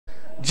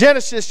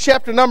Genesis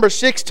chapter number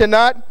 6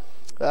 tonight.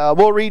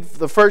 We'll read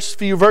the first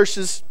few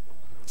verses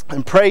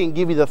and pray and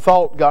give you the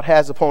thought God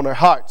has upon our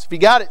hearts. If you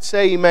got it,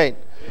 say amen.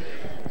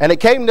 And it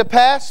came to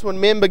pass when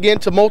men began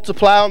to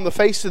multiply on the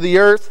face of the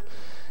earth,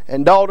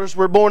 and daughters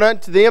were born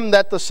unto them,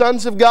 that the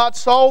sons of God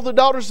saw the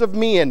daughters of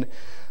men,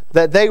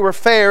 that they were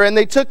fair, and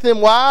they took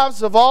them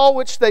wives of all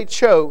which they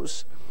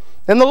chose.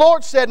 And the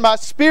Lord said, My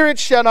spirit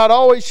shall not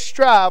always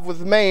strive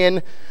with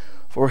man,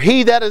 for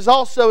he that is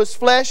also his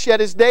flesh,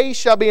 yet his days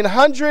shall be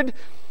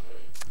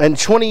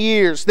 120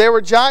 years. There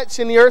were giants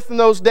in the earth in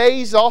those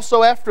days,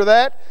 also after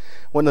that,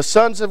 when the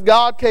sons of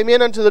God came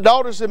in unto the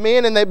daughters of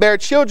men, and they bare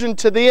children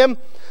to them,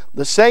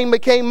 the same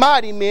became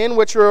mighty men,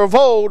 which were of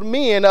old,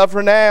 men of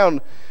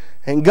renown.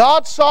 And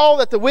God saw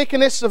that the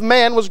wickedness of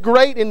man was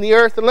great in the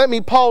earth. And let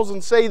me pause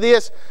and say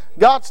this,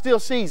 God still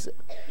sees it.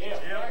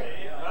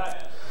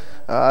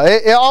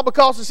 All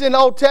because it's in the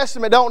Old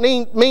Testament don't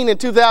mean in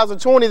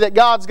 2020 that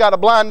God's got a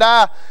blind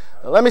eye.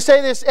 Let me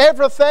say this,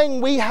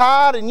 everything we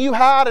hide and you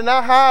hide and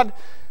I hide,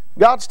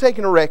 God's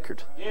taking a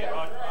record.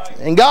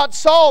 And God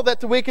saw that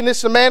the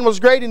wickedness of man was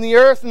great in the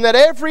earth, and that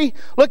every,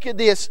 look at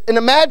this, an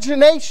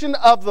imagination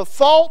of the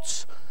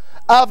thoughts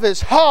of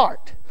his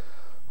heart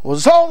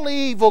was only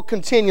evil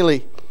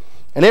continually.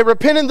 And it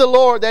repented the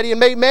Lord that he had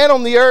made man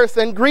on the earth,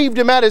 and grieved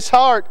him at his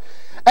heart.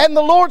 And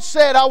the Lord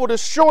said, I will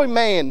destroy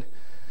man,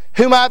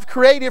 whom I have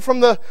created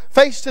from the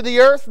face of the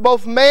earth,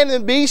 both man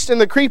and beast,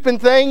 and the creeping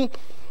thing,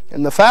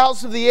 and the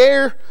fowls of the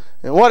air.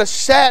 And what a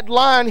sad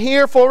line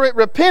here, for it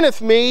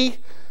repenteth me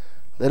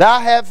that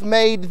I have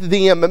made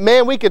them. But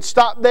man, we could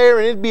stop there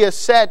and it'd be a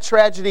sad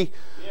tragedy.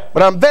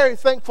 But I'm very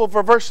thankful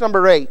for verse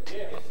number 8.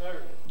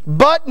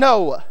 But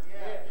Noah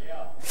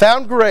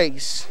found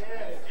grace.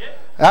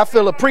 I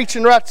feel a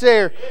preaching right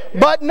there.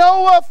 But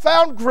Noah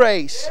found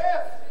grace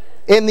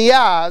in the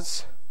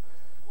eyes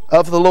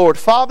of the Lord.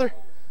 Father,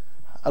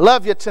 I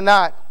love you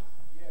tonight.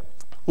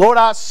 Lord,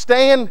 I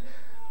stand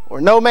where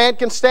no man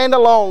can stand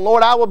alone.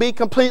 Lord, I will be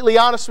completely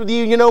honest with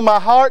you. You know my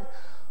heart.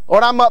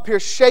 Lord, I'm up here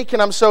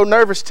shaking. I'm so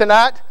nervous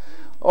tonight.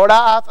 Lord,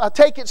 I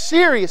take it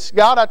serious.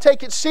 God, I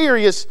take it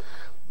serious.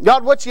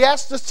 God, what you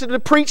asked us to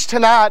preach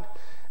tonight.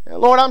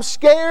 Lord, I'm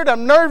scared.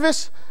 I'm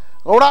nervous.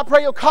 Lord, I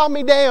pray you'll calm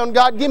me down.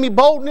 God, give me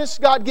boldness.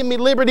 God, give me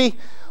liberty.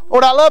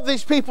 Lord, I love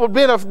these people.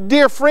 Been a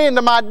dear friend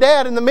to my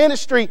dad in the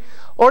ministry.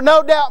 Lord,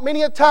 no doubt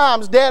many a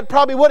times Dad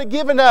probably would have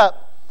given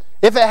up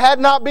if it had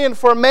not been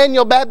for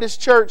Immanuel Baptist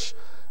Church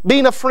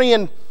being a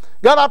friend.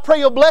 God, I pray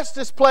you'll bless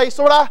this place.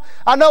 Lord,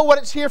 I know what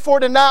it's here for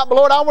tonight, but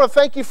Lord, I want to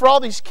thank you for all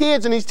these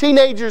kids and these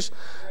teenagers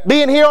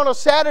being here on a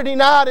Saturday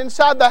night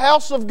inside the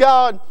house of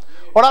God.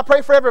 Lord, I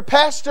pray for every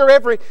pastor,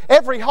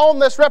 every home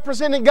that's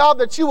representing God,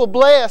 that you will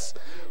bless.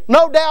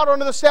 No doubt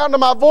under the sound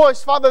of my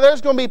voice, Father, there's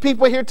going to be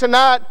people here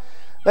tonight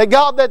that,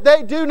 God, that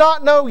they do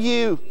not know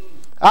you.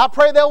 I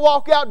pray they'll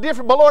walk out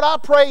different. But Lord, I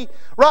pray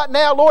right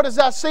now, Lord, as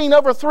I've seen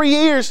over 3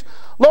 years,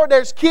 Lord,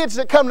 there's kids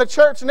that come to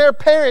church and their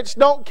parents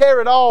don't care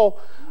at all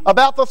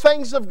about the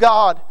things of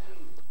God.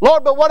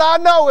 Lord, but what I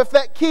know, if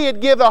that kid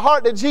give their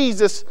heart to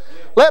Jesus,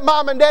 let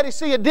mom and daddy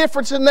see a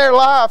difference in their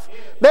life.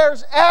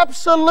 There's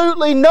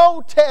absolutely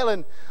no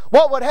telling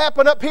what would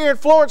happen up here in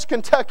Florence,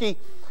 Kentucky.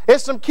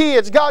 If some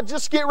kids, God,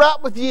 just get right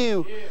with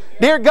you.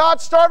 Dear God,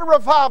 start a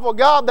revival,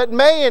 God, that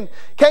man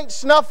can't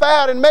snuff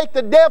out and make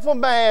the devil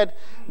mad.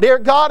 Dear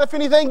God, if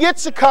anything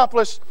gets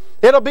accomplished,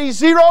 it'll be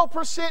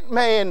 0%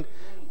 man,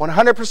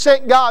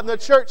 100% God. And the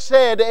church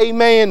said,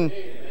 amen.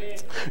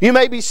 You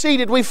may be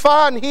seated. We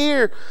find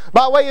here,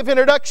 by way of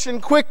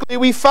introduction quickly,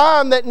 we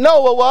find that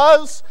Noah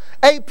was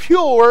a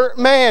pure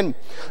man.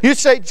 You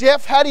say,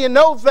 Jeff, how do you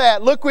know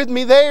that? Look with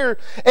me there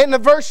in the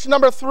verse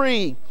number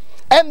 3.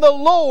 And the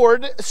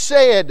Lord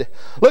said,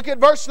 look at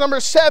verse number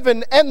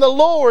 7, and the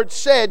Lord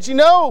said. You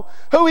know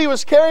who he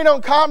was carrying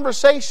on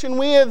conversation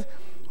with?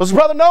 Was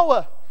Brother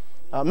Noah.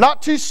 I'm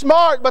not too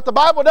smart, but the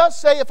Bible does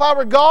say, if I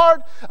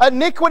regard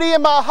iniquity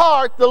in my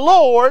heart, the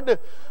Lord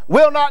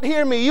will not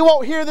hear me. You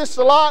won't hear this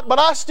a lot, but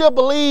I still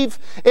believe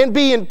in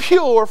being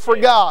pure for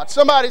God.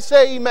 Somebody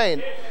say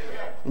amen.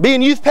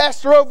 Being youth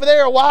pastor over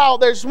there a while,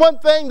 there's one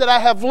thing that I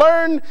have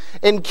learned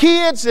in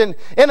kids and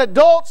in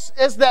adults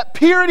is that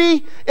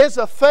purity is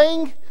a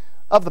thing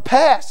of the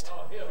past.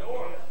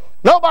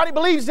 Nobody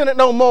believes in it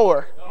no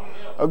more.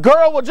 A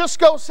girl will just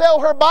go sell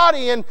her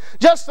body and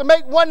just to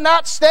make one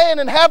night stand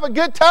and have a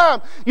good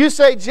time. You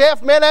say,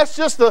 Jeff, man,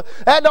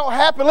 that don't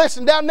happen.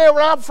 Listen, down there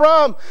where I'm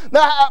from,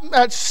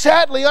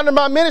 sadly, under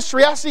my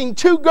ministry, I seen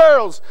 2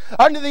 girls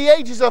under the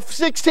ages of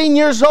 16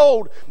 years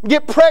old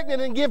get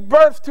pregnant and give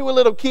birth to a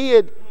little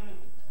kid.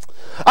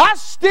 I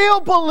still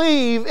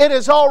believe it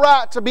is all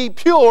right to be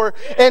pure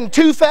in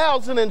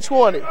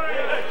 2020.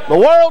 The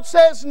world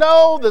says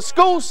no, the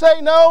schools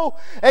say no,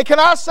 and can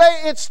I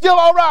say it's still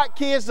all right,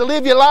 kids, to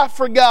live your life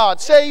for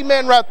God. Say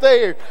amen right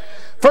there.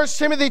 1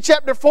 Timothy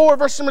chapter 4,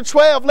 verse number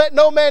 12, let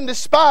no man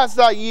despise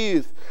thy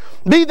youth.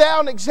 Be thou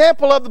an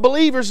example of the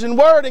believers in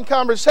word and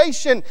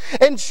conversation,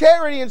 in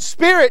charity and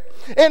spirit,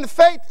 in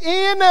faith,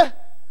 in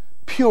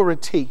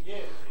purity.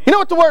 You know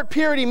what the word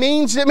purity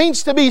means? It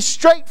means to be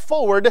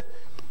straightforward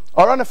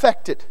or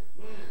unaffected.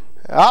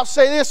 I'll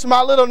say this,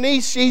 my little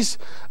niece,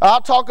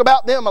 I'll talk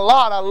about them a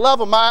lot. I love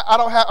them.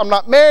 I'm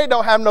not married,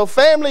 don't have no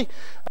family.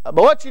 But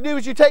what you do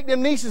is you take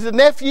them nieces and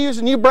nephews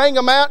and you bring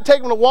them out,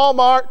 take them to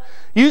Walmart.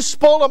 You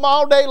spoil them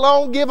all day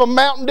long, give them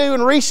Mountain Dew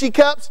and Reese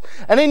cups,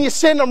 and then you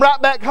send them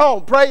right back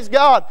home. Praise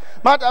God.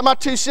 My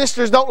two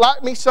sisters don't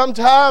like me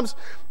sometimes.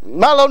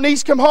 My little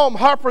niece come home,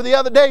 Harper, the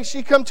other day.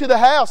 She come to the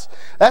house.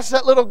 That's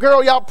that little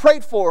girl y'all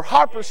prayed for.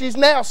 Harper, she's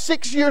now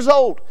 6 years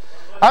old.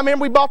 I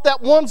remember we bought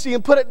that onesie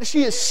and put it,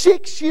 she is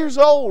 6 years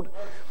old.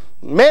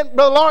 Man,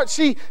 Brother Lawrence,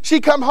 she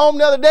come home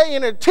the other day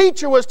and her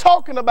teacher was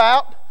talking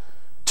about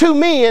 2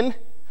 men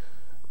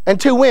and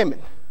 2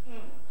 women.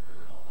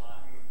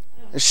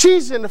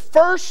 She's in the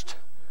 1st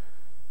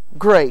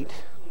grade.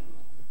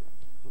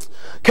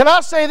 Can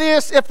I say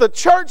this? If the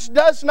church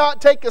does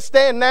not take a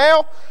stand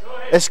now,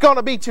 it's going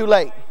to be too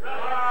late.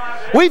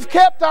 We've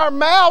kept our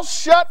mouths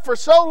shut for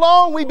so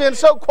long. We've been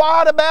so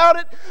quiet about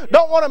it.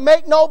 Don't want to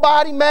make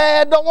nobody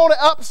mad. Don't want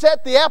to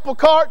upset the apple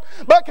cart.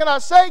 But can I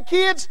say,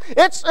 kids,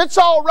 it's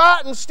all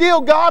right and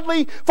still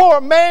godly for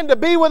a man to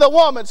be with a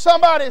woman.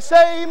 Somebody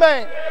say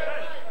amen.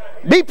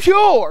 Be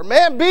pure,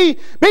 man. Be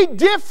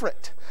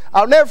different.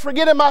 I'll never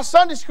forget in my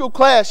Sunday school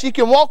class, you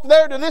can walk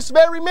there to this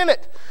very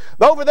minute.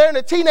 Over there in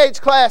the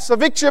teenage class of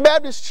Victory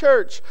Baptist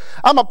Church.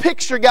 I'm a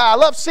picture guy. I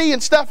love seeing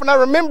stuff and I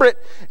remember it.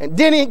 And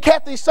Denny and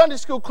Kathy's Sunday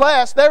school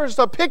class, there was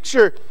a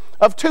picture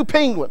of 2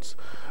 penguins.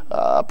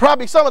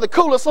 Probably some of the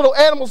coolest little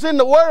animals in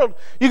the world.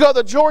 You go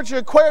to the Georgia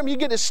Aquarium, you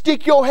get to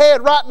stick your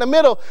head right in the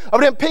middle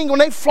of them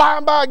penguins. They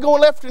flying by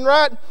going left and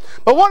right.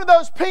 But one of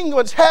those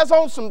penguins has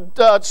on some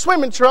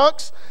swimming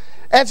trunks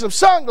and some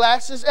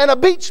sunglasses and a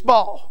beach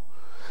ball.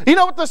 You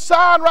know what the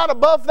sign right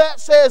above that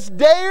says?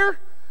 Dare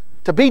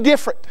to be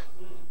different.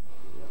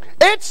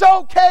 It's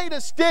okay to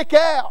stick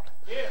out.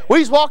 We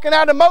was walking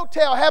out of the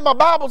motel, had my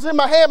Bibles in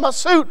my hand, my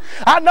suit.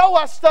 I know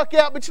I stuck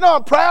out, but you know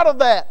I'm proud of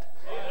that.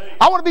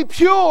 I want to be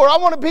pure. I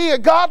want to be a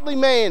godly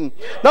man.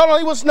 Not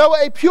only was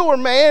Noah a pure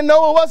man,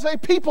 Noah was a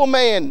people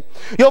man.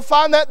 You'll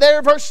find that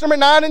there, verse number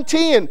 9 and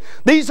 10.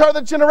 These are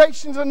the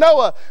generations of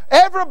Noah.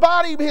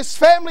 Everybody, his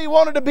family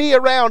wanted to be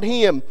around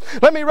him.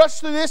 Let me rush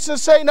through this and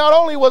say not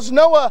only was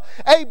Noah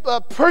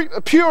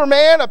a pure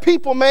man, a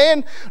people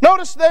man.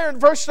 Notice there in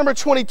verse number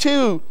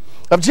 22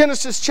 of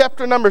Genesis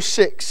chapter number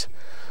 6.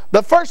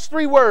 The first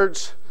 3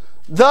 words,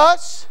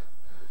 thus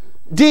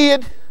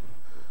did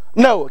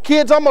Noah.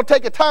 Kids, I'm going to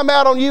take a time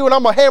out on you and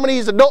I'm going to hammer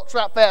these adults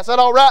right fast. Is that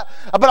all right?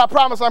 But I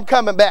promise I'm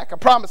coming back. I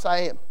promise I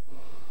am.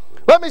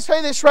 Let me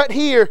say this right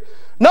here.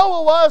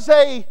 Noah was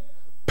a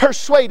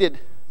persuaded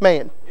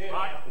man.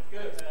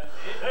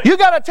 You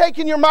got to take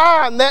in your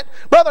mind that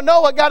Brother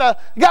Noah got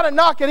a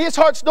knock at his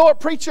heart's door,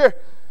 preacher.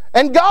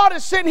 And God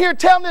is sitting here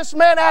telling this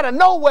man out of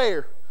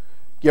nowhere,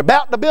 you're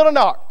about to build an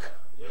ark.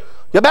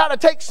 You're about to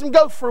take some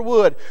gopher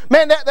wood.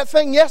 Man, that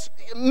thing, yes,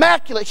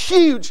 immaculate,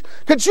 huge.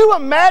 Could you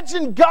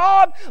imagine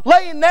God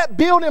laying that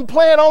building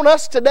plan on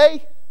us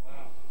today?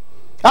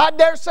 Wow. I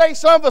dare say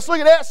some of us look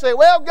at that and say,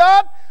 well,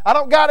 God, I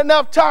don't got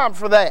enough time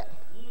for that.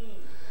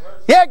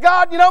 Yeah,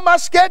 God, you know, my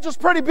schedule's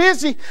pretty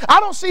busy. I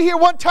don't see here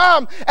one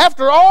time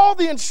after all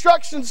the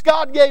instructions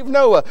God gave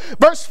Noah.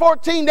 Verse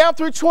 14 down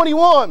through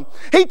 21.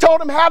 He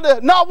told him how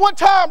to, not one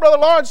time, Brother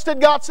Lawrence,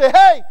 did God say,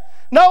 hey,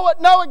 Noah,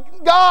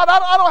 God,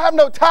 I don't have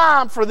no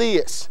time for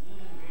this.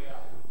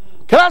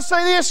 Can I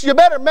say this? You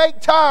better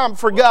make time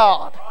for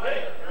God.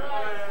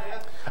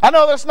 I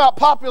know that's not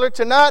popular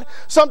tonight.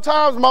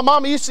 Sometimes my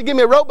mama used to give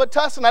me a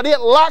Robitussin. I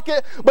didn't like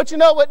it, but you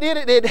know what did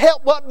it? It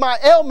helped what my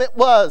ailment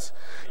was.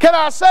 Can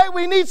I say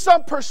we need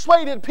some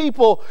persuaded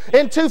people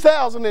in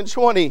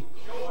 2020?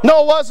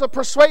 Noah was a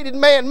persuaded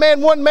man.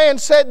 One man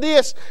said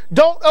this,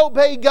 don't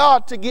obey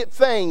God to get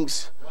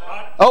things.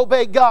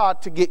 Obey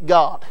God to get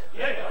God.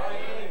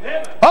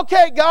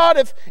 Okay,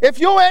 God, if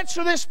you'll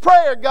answer this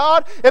prayer,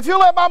 God, if you'll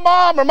let my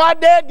mom or my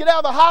dad get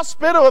out of the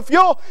hospital, if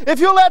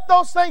you'll let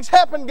those things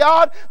happen,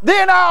 God,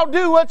 then I'll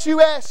do what you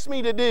asked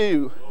me to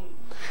do.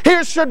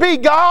 Here should be,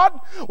 God,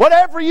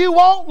 whatever you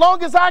want,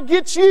 long as I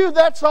get you,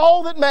 that's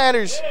all that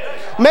matters.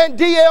 Man,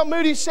 D.L.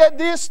 Moody said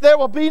this, there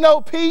will be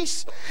no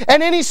peace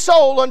in any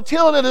soul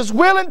until it is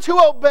willing to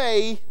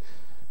obey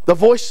the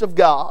voice of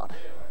God.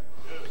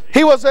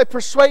 He was a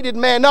persuaded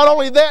man. Not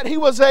only that, he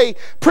was a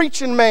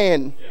preaching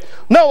man.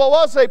 Noah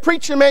was a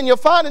preaching man. You'll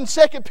find in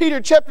 2 Peter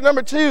chapter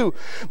number 2,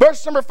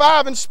 verse number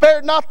 5, and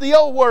spared not the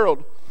old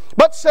world,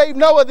 but saved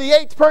Noah, the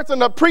 8th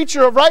person, a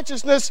preacher of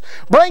righteousness,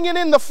 bringing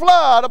in the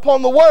flood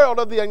upon the world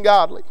of the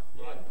ungodly.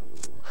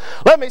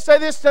 Let me say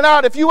this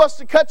tonight. If you was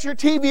to cut your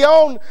TV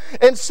on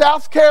in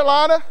South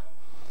Carolina,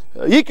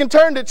 you can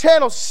turn to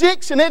channel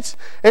 6, and it's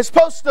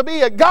supposed to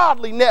be a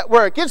godly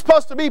network. It's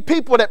supposed to be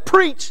people that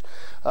preach.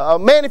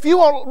 Man, if you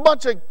want a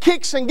bunch of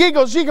kicks and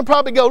giggles, you can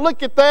probably go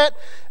look at that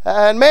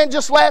and, man,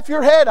 just laugh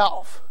your head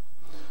off.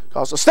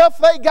 Because the stuff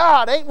they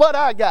got ain't what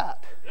I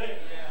got.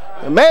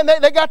 And, man,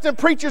 they got them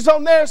preachers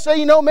on there and say,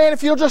 you know, man,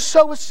 if you'll just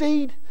sow a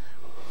seed,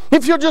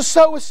 if you'll just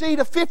sow a seed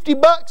of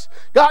 $50,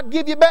 God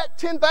give you back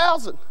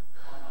 10,000.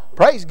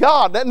 Praise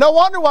God. No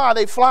wonder why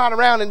they flying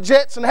around in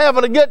jets and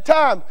having a good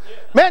time.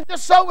 Man,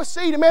 just sow a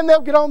seed and, man,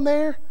 they'll get on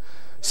there.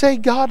 Say,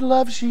 God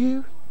loves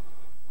you.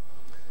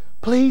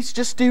 Please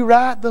just do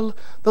right. The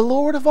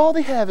Lord of all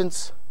the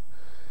heavens,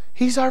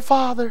 He's our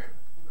Father.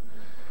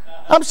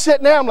 I'm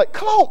sitting there, I'm like,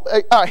 come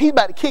on. All right, he's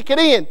about to kick it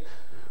in.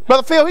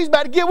 Brother Phil, he's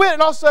about to get with it.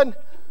 And all of a sudden,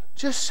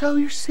 just sow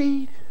your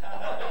seed.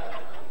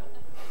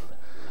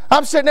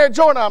 I'm sitting there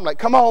joining. I'm like,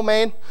 come on,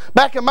 man.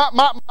 Back in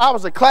I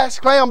was a class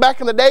clown back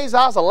in the days.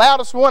 I was the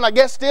loudest one. I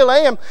guess still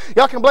am.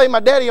 Y'all can blame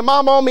my daddy and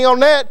mom on me on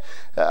that.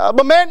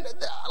 But man,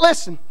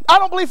 listen, I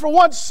don't believe for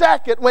 1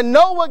 second when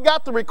Noah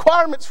got the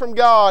requirements from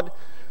God,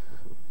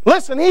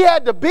 listen, he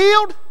had to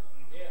build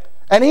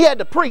and he had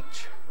to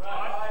preach.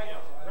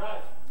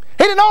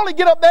 He didn't only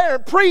get up there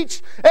and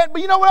preach,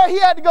 but you know what? He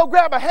had to go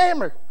grab a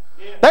hammer.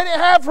 They didn't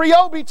have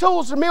Ryobi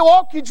tools or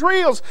Milwaukee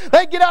drills.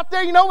 They get out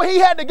there, you know, he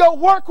had to go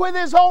work with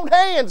his own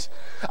hands.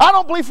 I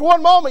don't believe for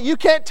one moment, you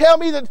can't tell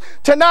me that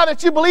tonight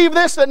that you believe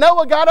this, that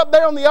Noah got up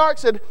there on the ark and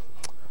said,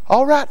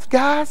 all right,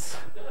 guys,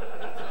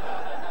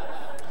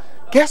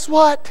 guess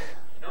what?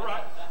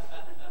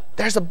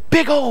 There's a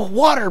big old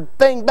water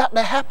thing about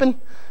to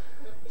happen,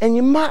 and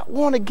you might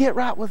want to get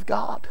right with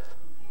God.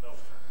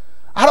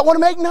 I don't want to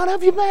make none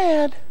of you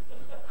mad,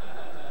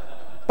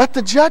 but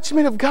the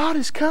judgment of God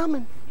is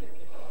coming.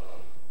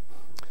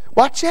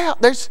 Watch out.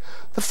 The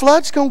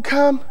flood's going to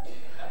come.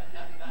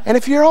 And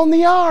if you're on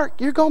the ark,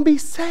 you're going to be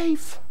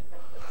safe.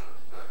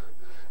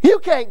 You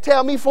can't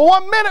tell me for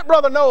 1 minute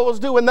Brother Noah was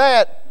doing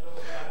that.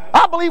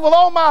 I believe with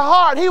all my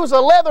heart he was a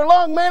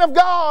leather-lung man of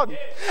God.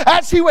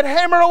 As he would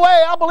hammer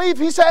away, I believe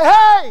he said,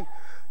 hey,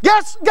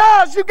 yes,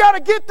 guys, you got to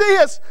get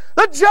this.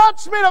 The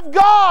judgment of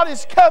God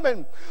is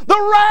coming.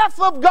 The wrath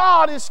of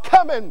God is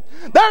coming.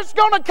 There's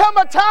going to come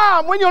a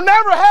time when you'll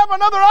never have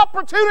another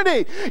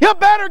opportunity. You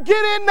better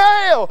get in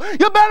now.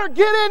 You better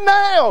get in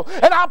now.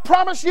 And I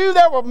promise you,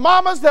 there were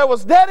mamas, there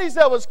was daddies,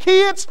 there was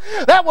kids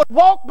that would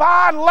walk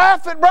by and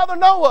laugh at Brother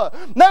Noah.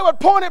 They would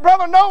point at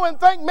Brother Noah and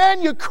think,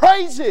 man, you're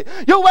crazy.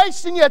 You're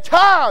wasting your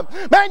time.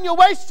 Man, you're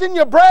wasting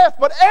your breath.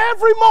 But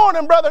every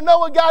morning Brother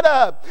Noah got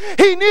up.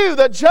 He knew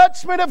the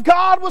judgment of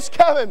God was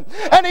coming,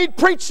 and he'd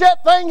preach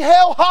that thing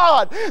hell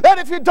hard, that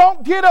if you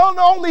don't get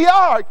on the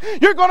ark,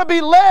 you're going to be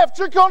left,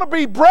 you're going to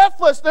be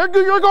breathless, you're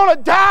going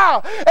to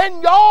die,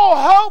 and all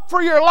hope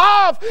for your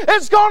life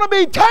is going to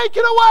be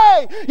taken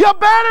away. You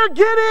better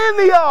get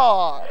in the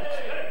ark.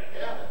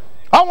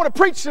 I want to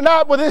preach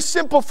tonight with this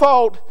simple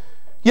thought: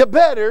 you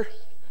better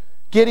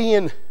get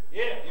in.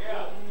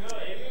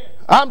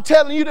 I'm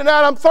telling you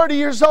tonight, I'm 30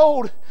 years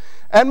old.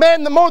 And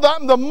man, the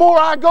more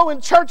I go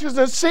in churches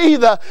and see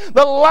the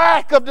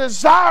lack of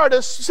desire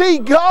to see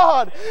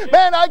God,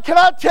 man, can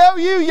I tell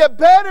you, you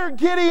better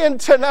get in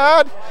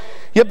tonight.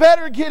 You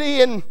better get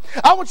in.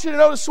 I want you to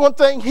notice one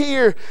thing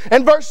here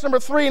in verse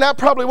number 3, and I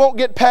probably won't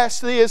get past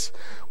this,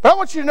 but I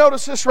want you to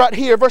notice this right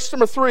here, verse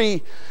number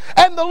 3.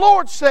 And the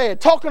Lord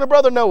said, talking to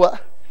Brother Noah,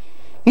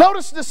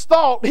 notice this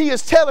thought. He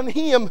is telling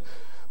him,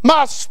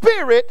 my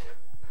spirit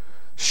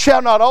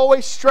shall not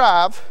always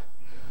strive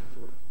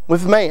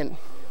with man.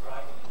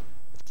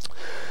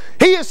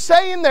 He is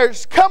saying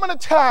there's coming a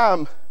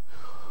time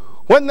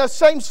when the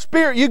same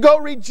Spirit, you go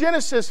read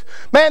Genesis,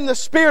 man, the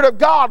Spirit of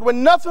God,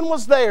 when nothing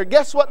was there,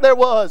 guess what there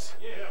was?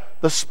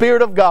 The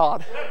Spirit of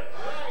God.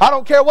 I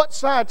don't care what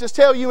scientists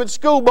tell you in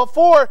school,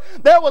 before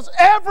there was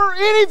ever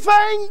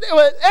anything,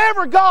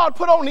 ever God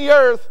put on the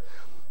earth,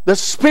 the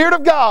Spirit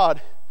of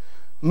God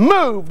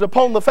moved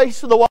upon the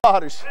face of the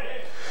waters.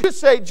 You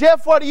say,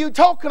 Jeff, what are you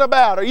talking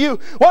about?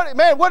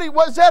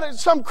 Was that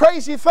some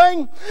crazy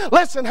thing?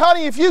 Listen,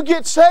 honey, if you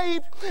get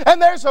saved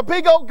and there's a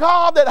big old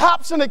God that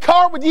hops in the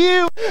car with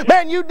you,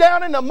 man, you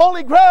down in the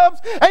molly grubs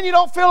and you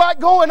don't feel like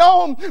going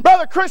home,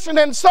 Brother Christian,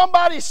 and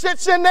somebody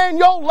sits in there in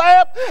your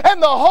lap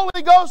and the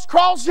Holy Ghost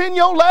crawls in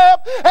your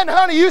lap, and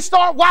honey, you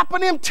start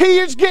wiping them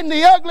tears, getting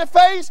the ugly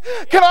face.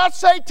 Can I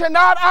say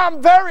tonight,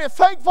 I'm very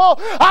thankful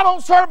I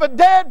don't serve a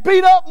dead,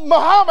 beat up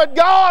Muhammad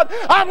God.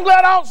 I'm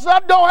glad I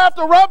don't have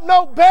to rub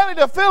no belly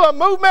to feel a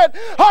movement.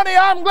 Honey,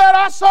 I'm glad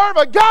I serve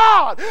a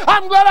God.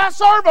 I'm glad I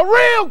serve a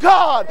real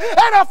God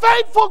and a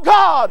faithful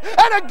God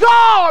and a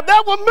God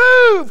that will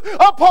move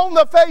upon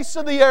the face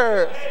of the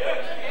earth.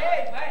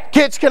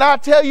 Kids, can I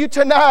tell you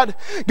tonight,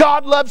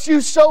 God loves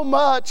you so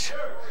much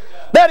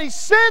that He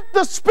sent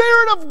the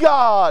Spirit of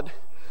God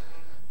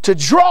to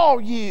draw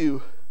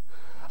you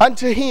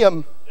unto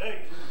Him.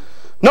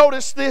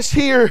 Notice this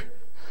here.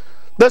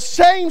 The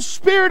same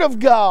Spirit of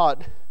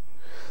God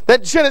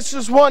that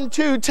Genesis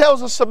 1:2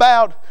 tells us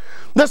about,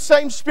 the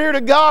same Spirit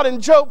of God in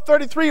Job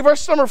 33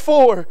 verse number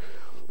 4.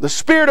 The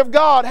Spirit of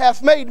God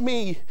hath made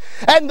me,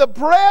 and the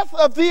breath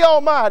of the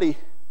Almighty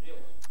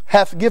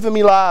hath given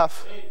me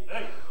life.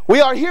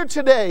 We are here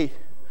today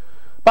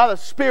by the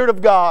Spirit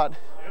of God.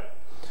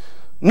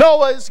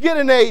 Noah is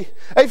getting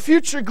a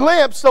future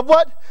glimpse of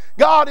what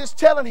God is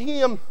telling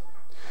him.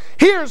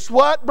 Here's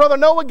what Brother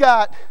Noah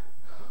got.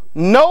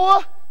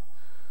 Noah,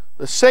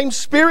 the same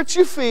Spirit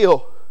you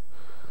feel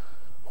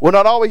will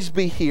not always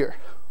be here.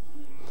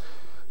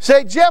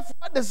 Say, Jeff,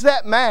 what does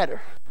that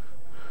matter?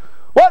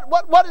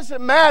 What does it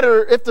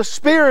matter if the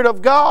Spirit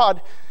of God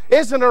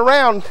isn't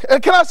around?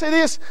 And can I say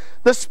this?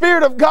 The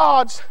Spirit of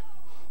God's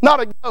not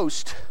a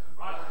ghost.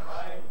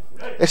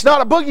 It's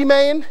not a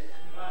boogeyman.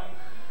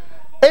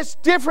 It's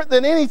different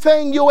than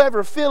anything you'll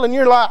ever feel in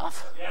your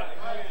life.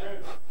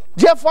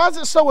 Jeff, why is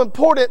it so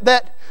important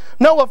that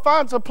Noah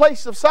finds a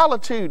place of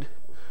solitude?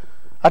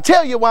 I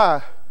tell you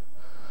why.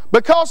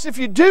 Because if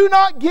you do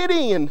not get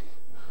in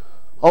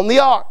on the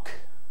ark,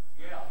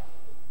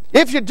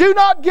 if you do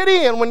not get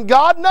in when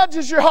God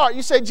nudges your heart,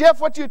 you say,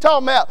 Jeff, what you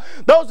talking about?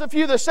 Those of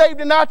you that are saved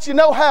tonight, you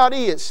know how it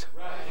is.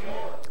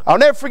 I'll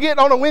never forget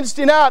on a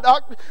Wednesday night,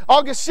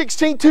 August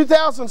 16,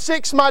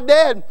 2006, my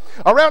dad,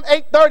 around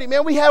 8:30,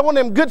 man, we had one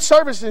of them good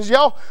services.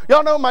 Y'all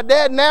know my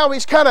dad now,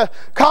 he's kind of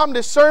calmed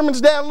his sermons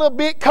down a little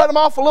bit, cut them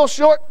off a little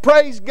short.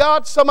 Praise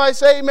God. Somebody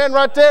say amen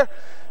right there.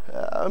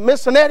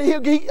 Miss Annette,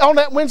 he, on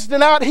that Wednesday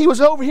night, he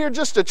was over here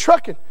just a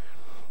trucking.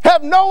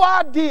 Have no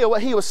idea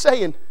what he was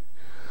saying.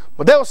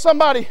 But there was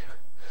somebody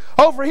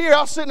over here,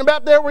 I was sitting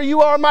about there where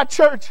you are in my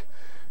church.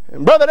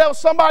 And brother, there was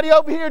somebody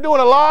over here doing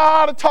a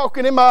lot of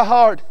talking in my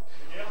heart.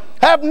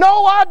 Have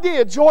no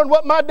idea, Jordan,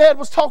 what my dad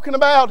was talking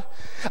about.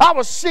 I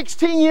was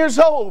 16 years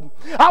old.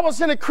 I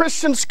was in a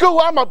Christian school.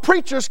 I'm a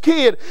preacher's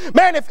kid.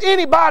 Man, if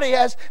anybody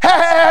has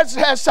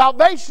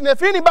salvation,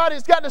 if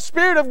anybody's got the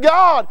Spirit of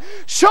God,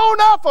 sure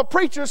enough, a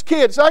preacher's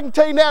kid. So I can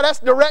tell you now, that's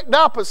direct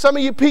opposite. Some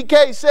of you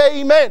PKs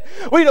say amen.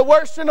 We the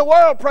worst in the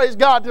world, praise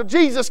God, till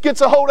Jesus gets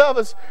a hold of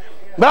us.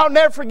 But I'll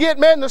never forget,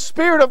 man, the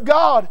Spirit of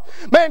God,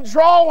 man,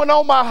 drawing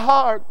on my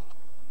heart.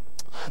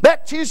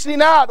 That Tuesday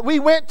night, we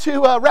went to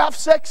Ralph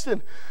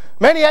Sexton.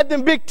 Man, he had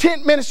them big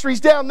tent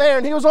ministries down there,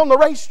 and he was on the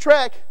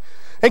racetrack.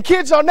 And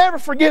kids, I'll never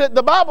forget it.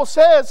 The Bible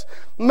says,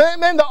 man,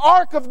 the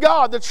ark of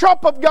God, the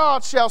trump of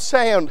God shall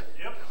sound.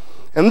 Yep.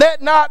 And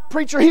that night,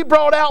 preacher, he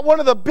brought out one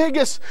of the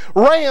biggest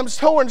ram's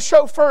horn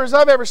chauffeurs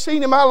I've ever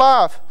seen in my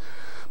life.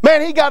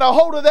 Man, he got a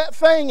hold of that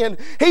thing, and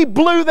he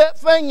blew that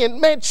thing,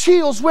 and man,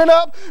 chills went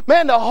up.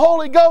 Man, the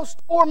Holy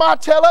Ghost tore my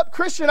tail up.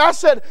 Christian, I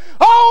said,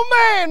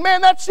 oh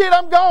man, that's it,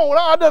 I'm gone.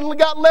 I done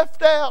got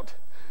left out.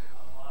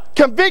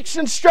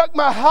 Conviction struck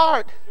my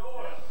heart.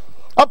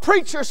 A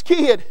preacher's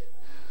kid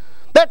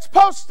that's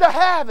supposed to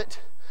have it.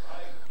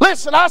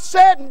 Listen, I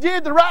said and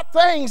did the right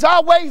things.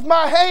 I waved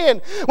my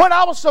hand when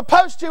I was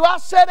supposed to. I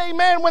said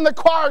amen when the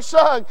choir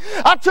sung.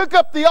 I took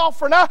up the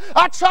offering.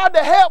 I tried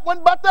to help,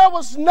 but there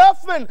was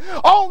nothing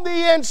on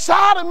the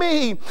inside of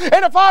me.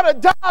 And if I'd have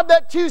died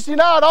that Tuesday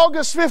night,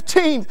 August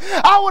 15th,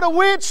 I would have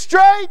went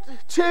straight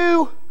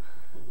to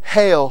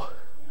hell.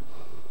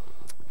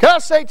 Can I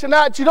say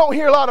tonight, you don't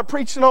hear a lot of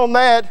preaching on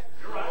that.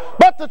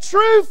 But the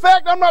true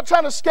fact, I'm not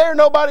trying to scare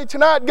nobody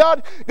tonight.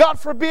 God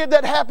forbid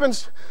that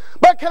happens.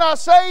 But can I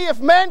say, if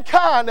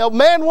mankind, a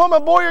man,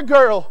 woman, boy, or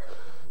girl,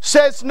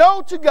 says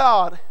no to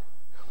God,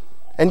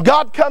 and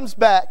God comes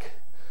back,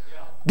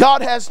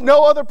 God has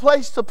no other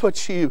place to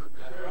put you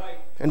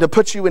and to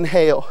put you in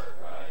hell.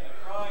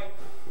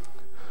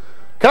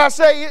 Can I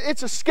say,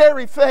 it's a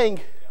scary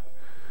thing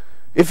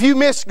if you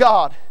miss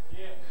God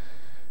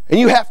and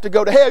you have to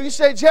go to hell. You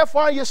say, Jeff,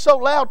 why are you so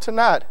loud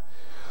tonight?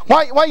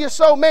 Why you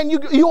so, man, you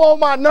on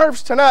my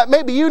nerves tonight.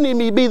 Maybe you need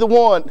me to be the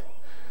one.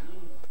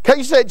 Okay,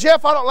 you say,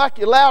 Jeff, I don't like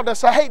your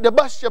loudness. I hate to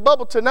bust your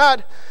bubble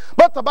tonight.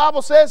 But the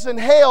Bible says in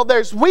hell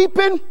there's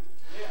weeping.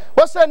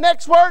 What's that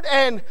next word?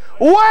 And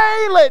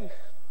wailing.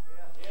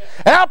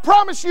 And I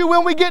promise you,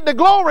 when we get to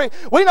glory,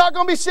 we're not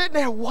going to be sitting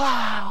there,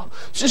 wow,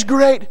 this is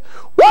great.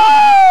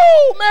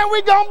 Woo! Man,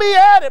 we're going to be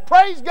at it.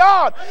 Praise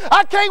God.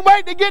 I can't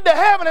wait to get to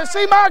heaven and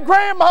see my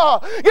grandma.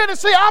 Get to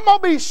see, I'm going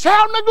to be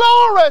shouting the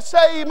glory.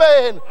 Say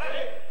amen.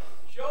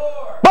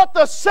 Sure. But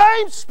the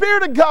same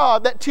Spirit of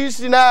God that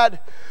Tuesday night,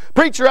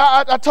 preacher,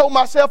 I told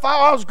myself,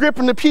 I was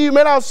gripping the pew.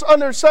 Man, I was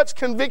under such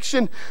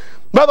conviction.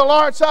 Brother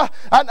Lawrence,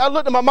 I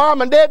looked at my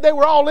mom and dad. They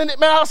were all in it.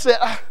 Man, I said,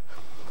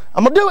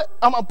 I'm going to do it.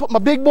 I'm going to put my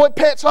big boy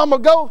pants on. I'm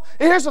going to go.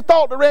 And here's a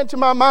thought that ran to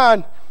my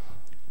mind.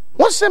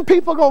 What's them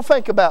people going to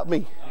think about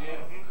me?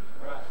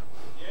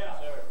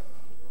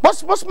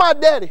 What's my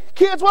daddy?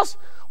 Kids,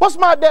 what's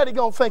my daddy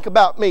going to think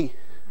about me?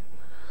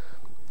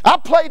 I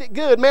played it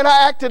good, man.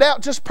 I acted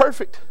out just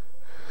perfect.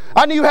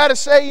 I knew how to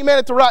say amen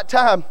at the right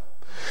time.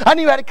 I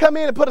knew how to come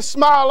in and put a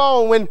smile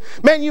on when,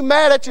 man, you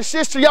mad at your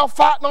sister, y'all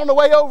fighting on the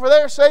way over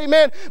there, say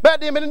amen. Back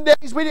then in the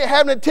days, we didn't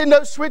have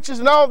Nintendo Switches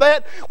and all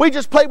that. We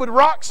just played with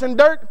rocks and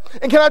dirt.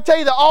 And can I tell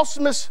you the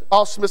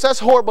awesomest, that's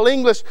horrible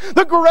English,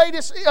 the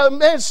greatest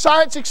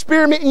science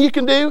experiment you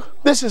can do?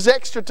 This is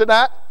extra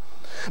tonight.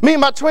 Me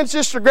and my twin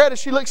sister Greta,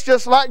 she looks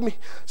just like me.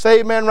 Say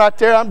amen right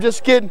there. I'm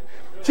just kidding.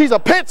 She's a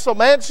pencil,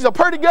 man. She's a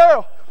pretty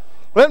girl.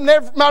 I'll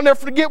never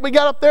forget, we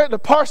got up there at the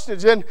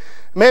parsonage, and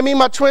man, me and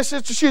my twin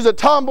sister, she was a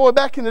tomboy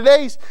back in the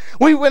days.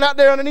 We went out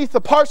there underneath the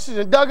parsonage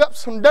and dug up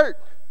some dirt.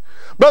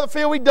 Brother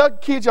Phil, we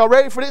dug, kids, y'all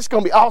ready for this? It's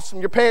going to be awesome.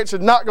 Your parents are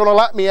not going to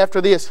like me after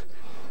this.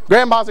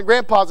 Grandmas and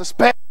grandpas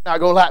especially not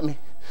going to like me.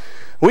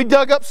 We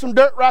dug up some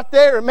dirt right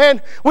there, and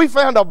man, we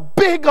found a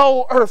big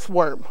old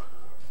earthworm.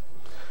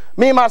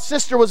 Me and my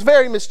sister was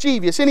very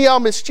mischievous. Any of y'all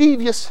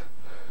mischievous?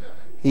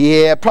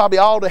 Yeah, probably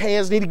all the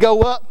hands need to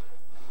go up.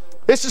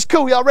 This is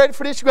cool. Y'all ready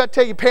for this? You got to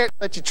tell your parents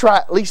that you try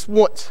it at least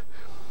once.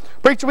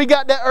 Preacher, we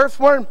got that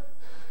earthworm.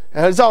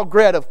 And it's all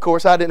Greta, of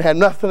course. I didn't have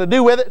nothing to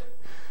do with it.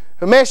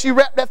 And man, she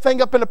wrapped that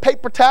thing up in a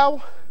paper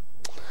towel.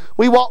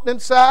 We walked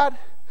inside.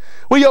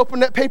 We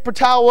opened that paper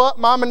towel up.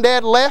 Mom and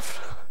Dad left.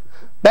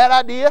 Bad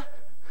idea.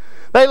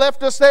 They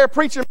left us there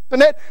preaching.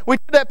 And we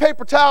took that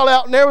paper towel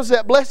out, and there was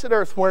that blessed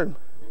earthworm.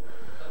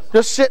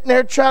 Just sitting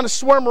there trying to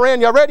swarm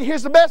around. Y'all ready?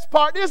 Here's the best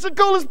part. Here's the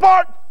coolest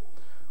part.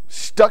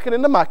 Stuck it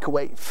in the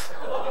microwave.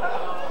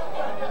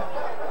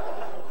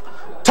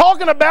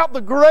 Talking about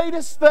the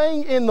greatest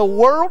thing in the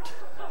world.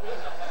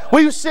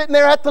 We were sitting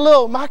there at the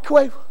little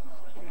microwave.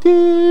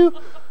 That's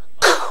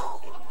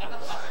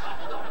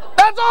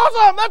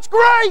awesome. That's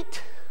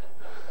great.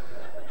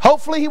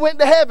 Hopefully he went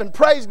to heaven.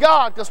 Praise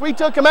God, because we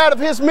took him out of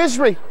his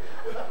misery.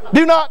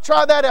 Do not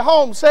try that at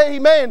home. Say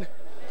amen.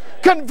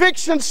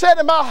 Conviction set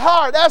in my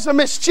heart as a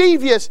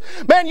mischievous.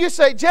 Man, you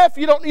say, Jeff,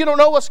 you don't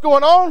know what's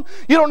going on.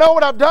 You don't know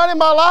what I've done in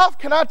my life.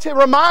 Can I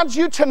remind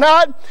you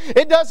tonight,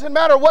 it doesn't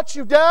matter what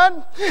you've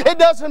done. It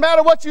doesn't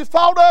matter what you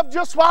thought of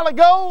just a while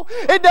ago.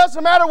 It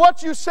doesn't matter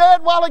what you said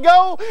a while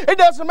ago. It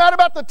doesn't matter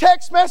about the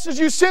text message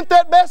you sent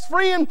that best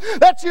friend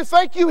that you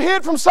think you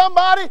hid from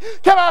somebody.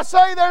 Can I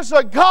say there's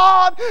a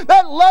God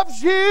that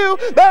loves you.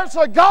 There's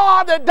a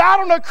God that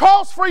died on the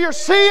cross for your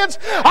sins.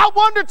 I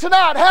wonder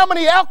tonight how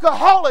many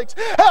alcoholics,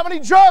 how many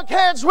drug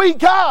heads we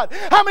got,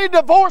 how many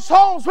divorce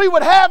homes we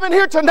would have in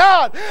here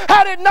tonight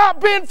had it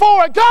not been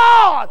for a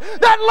God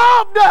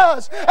that loved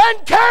us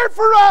and cared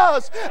for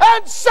us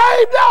and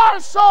saved our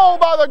soul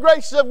by the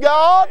grace of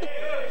God.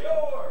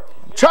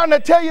 I'm trying to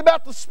tell you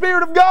about the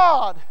Spirit of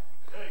God.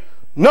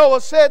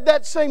 Noah said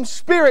that same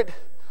Spirit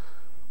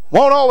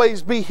won't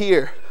always be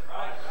here.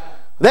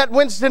 That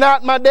Wednesday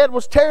night my dad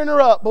was tearing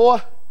her up, boy.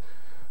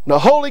 The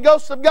Holy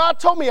Ghost of God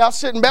told me, I was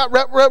sitting about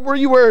right where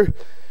you were.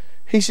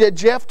 He said,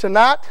 Jeff,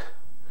 tonight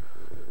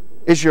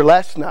is your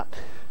last night.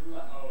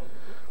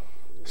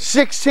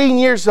 16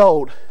 years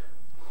old.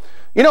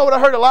 You know what I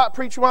heard a lot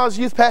preaching when I was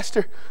a youth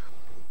pastor?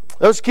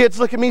 Those kids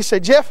look at me and say,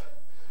 Jeff,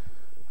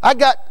 I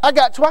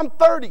got till I'm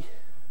 30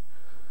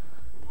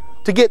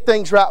 to get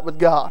things right with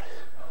God.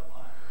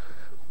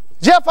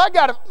 Jeff,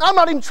 I'm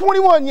not even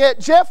 21 yet.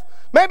 Jeff,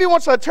 maybe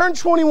once I turn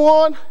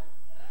 21,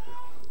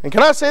 and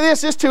can I say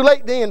this? It's too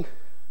late then.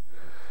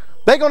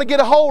 They're going to get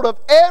a hold of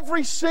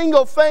every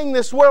single thing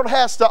this world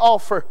has to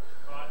offer.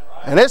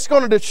 And it's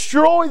going to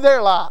destroy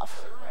their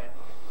life.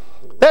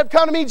 They've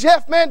come to me,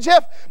 Jeff, man,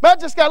 I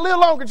just got a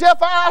little longer. Jeff,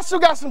 I still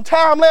got some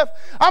time left.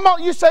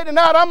 You say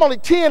tonight, I'm only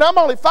 10, I'm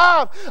only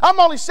 5, I'm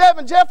only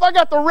 7. Jeff, I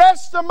got the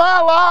rest of my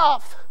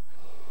life.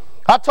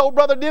 I told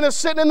Brother Dennis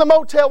sitting in the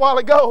motel a while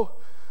ago,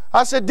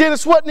 I said,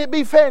 Dennis, wouldn't it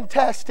be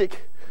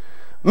fantastic?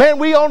 Man,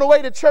 we on the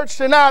way to church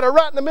tonight, or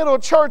right in the middle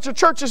of church, the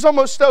church is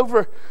almost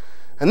over.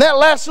 And that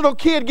last little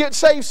kid gets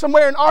saved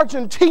somewhere in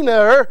Argentina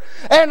or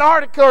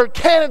Antarctica or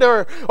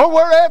Canada or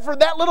wherever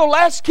that little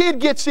last kid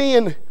gets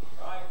in.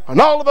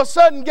 And all of a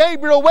sudden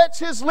Gabriel wets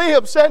his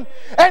lips and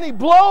he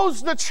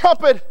blows the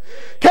trumpet.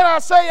 Can I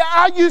say,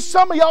 I use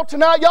some of y'all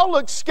tonight, y'all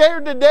look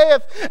scared to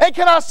death. And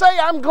can I say,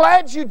 I'm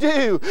glad you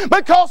do.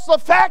 Because the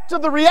fact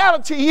of the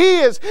reality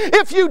is,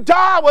 if you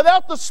die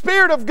without the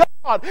Spirit of God,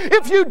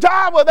 if you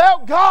die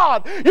without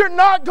God, you're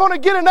not going to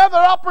get another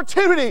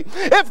opportunity.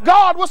 If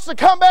God was to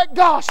come back,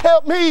 gosh,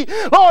 help me,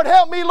 Lord,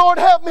 help me, Lord,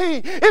 help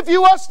me. If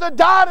you was to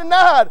die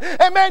tonight,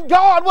 and man,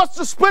 God was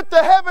to split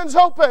the heavens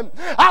open,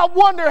 I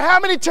wonder how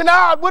many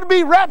tonight would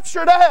be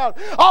raptured out.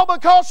 All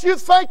because you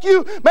think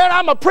man,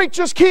 I'm a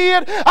preacher's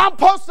kid, I'm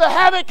supposed to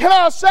have it. Can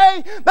I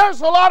say,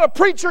 there's a lot of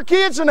preacher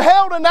kids in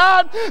hell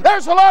tonight.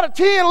 There's a lot of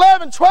 10,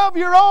 11,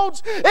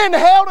 12-year-olds in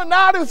hell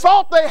tonight who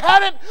thought they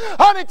had it.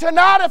 Honey,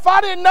 tonight, if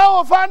I didn't know,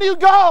 if I knew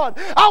God,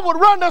 I would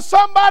run to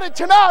somebody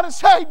tonight and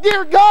say,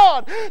 dear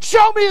God,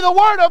 show me the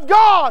Word of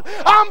God.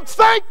 I'm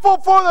thankful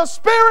for the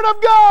Spirit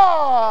of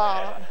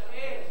God.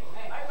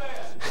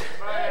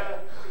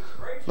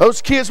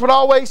 Those kids would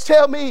always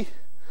tell me,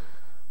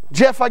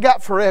 Jeff, I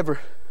got forever.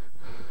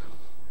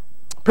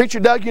 Preacher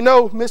Doug, you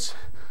know,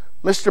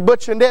 Mr.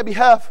 Butch and Debbie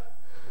Huff,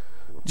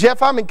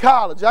 Jeff, I'm in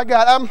college.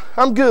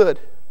 I'm good.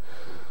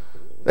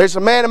 There's a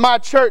man in my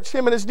church,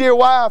 him and his dear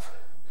wife,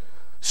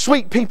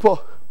 sweet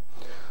people.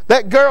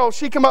 That girl,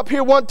 she come up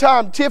here one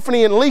time,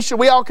 Tiffany and Alicia,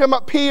 we all come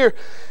up here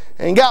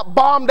and got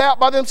bombed out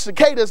by them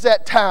cicadas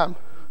that time.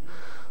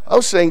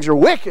 Those things are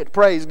wicked,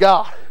 praise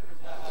God.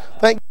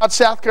 Thank God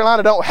South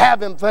Carolina don't have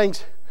them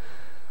things.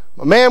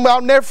 But man,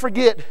 I'll never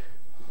forget, it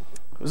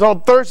was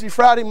on Thursday,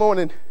 Friday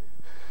morning,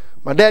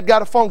 my dad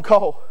got a phone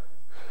call.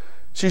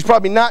 She was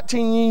probably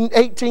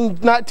 18,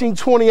 19,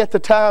 20 at the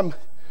time.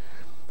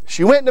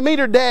 She went to meet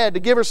her dad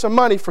to give her some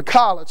money for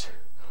college.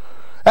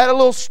 At a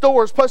little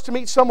store, supposed to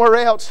meet somewhere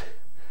else.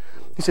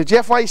 He said,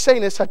 Jeff, why are you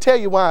saying this? I tell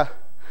you why.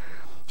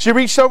 She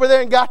reached over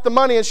there and got the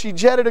money, and she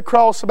jetted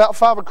across about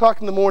 5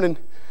 o'clock in the morning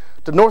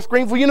to North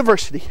Greenville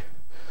University.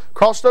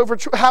 Crossed over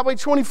Highway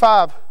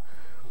 25.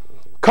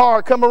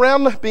 Car come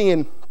around the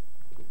bend.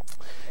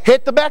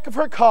 Hit the back of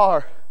her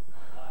car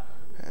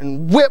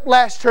and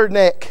whiplashed her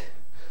neck.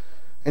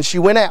 And she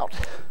went out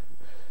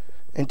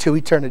into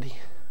eternity.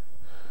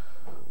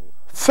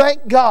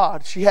 Thank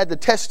God she had the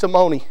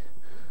testimony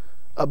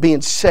of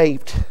being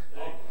saved.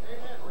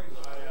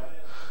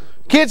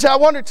 Kids, I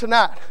wonder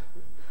tonight,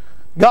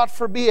 God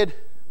forbid,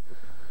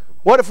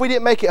 what if we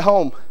didn't make it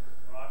home?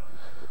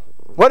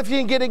 What if you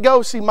didn't get to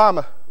go see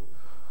Mama?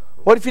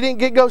 What if you didn't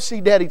get to go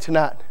see Daddy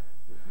tonight?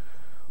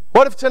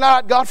 What if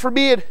tonight, God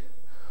forbid,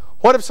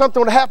 what if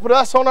something would happen to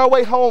us on our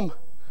way home?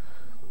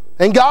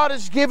 And God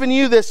has given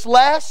you this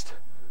last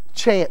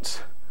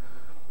chance.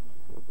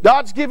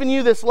 God's given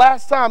you this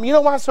last time. You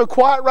know why it's so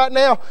quiet right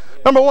now?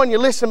 Number one, you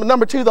listen, but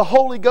number two, the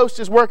Holy Ghost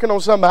is working on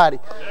somebody.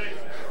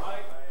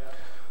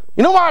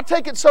 You know why I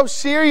take it so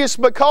serious?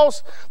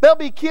 Because there'll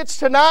be kids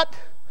tonight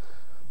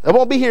that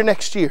won't be here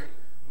next year.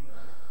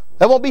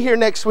 They won't be here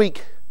next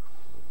week.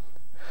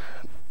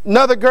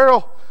 Another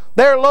girl,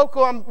 they're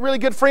local. I'm really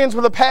good friends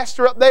with a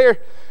pastor up there.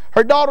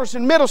 Her daughter's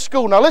in middle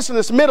school. Now listen to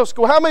this, middle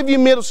school. How many of you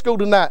in middle school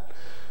tonight?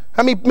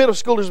 How many middle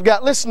schoolers we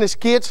got? Listen to this,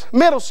 kids.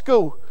 Middle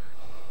school.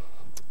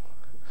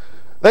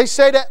 They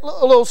say that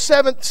little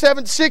 6th and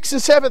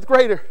 7th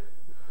grader,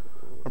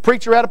 a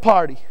preacher at a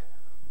party.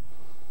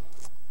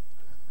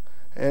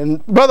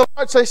 And Brother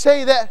Arts, they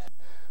say that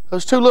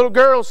those two little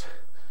girls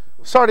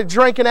started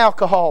drinking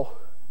alcohol.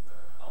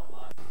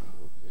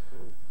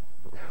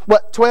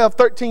 12,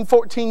 13,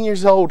 14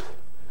 years old.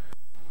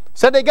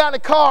 Said they got in a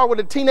car with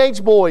a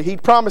teenage boy. He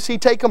promised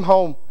he'd take them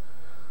home.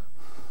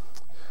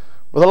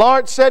 Brother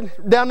Lawrence said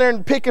down there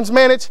in Pickens,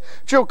 man, it's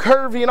real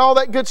curvy and all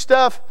that good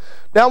stuff.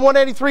 Down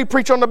 183,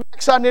 preach on the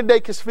backside near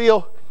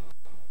Dacusville.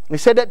 He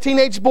said that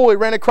teenage boy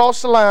ran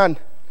across the line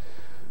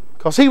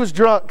because he was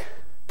drunk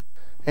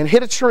and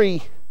hit a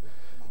tree,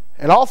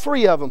 and all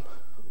three of them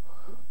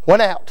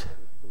went out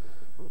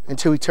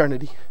into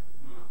eternity.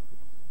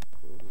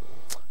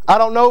 I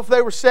don't know if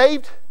they were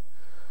saved.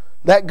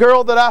 That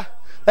girl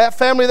that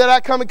family that I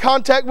come in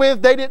contact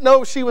with, they didn't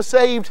know she was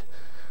saved.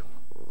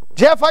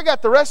 Jeff, I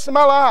got the rest of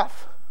my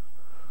life.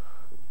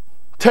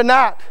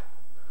 Tonight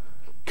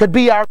could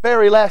be our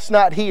very last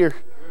night here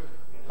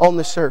on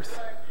this earth.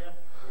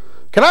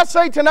 Can I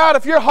say tonight,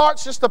 if your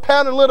heart's just a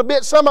pounding a little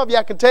bit, some of you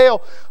I can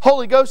tell,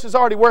 Holy Ghost is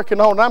already working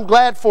on, and I'm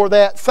glad for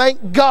that.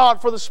 Thank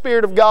God for the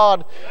Spirit of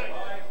God.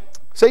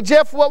 Say,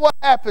 Jeff, what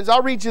happens?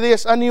 I'll read you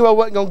this. I knew I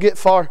wasn't going to get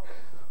far.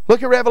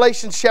 Look at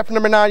Revelation chapter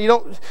number 9. You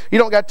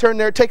don't got to turn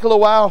there. Take a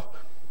little while.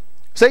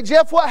 Say,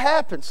 Jeff, what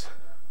happens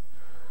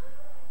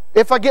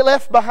if I get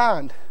left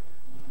behind?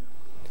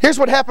 Here's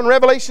what happened in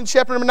Revelation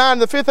chapter number 9.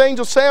 The fifth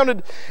angel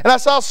sounded, and I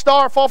saw a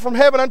star fall from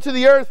heaven unto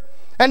the earth,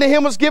 and to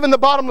him was given the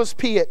bottomless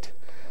pit.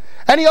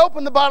 And he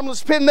opened the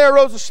bottomless pit, and there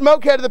arose a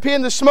smoke out of the pit,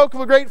 and the smoke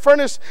of a great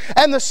furnace,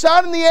 and the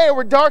sun and the air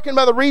were darkened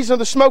by the reason of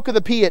the smoke of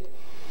the pit.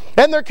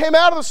 And there came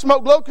out of the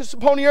smoke locusts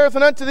upon the earth,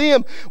 and unto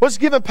them was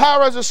given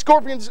power as the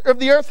scorpions of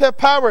the earth have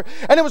power.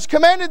 And it was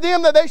commanded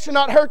them that they should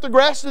not hurt the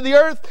grass of the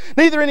earth,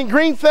 neither any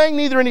green thing,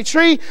 neither any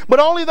tree, but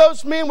only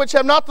those men which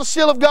have not the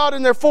seal of God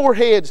in their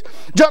foreheads.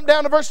 Jump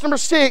down to verse number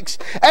 6.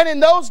 And in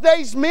those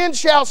days men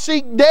shall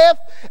seek death,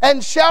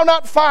 and shall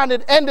not find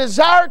it, and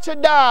desire to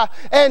die,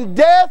 and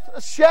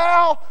death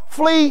shall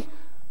flee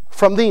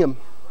from them.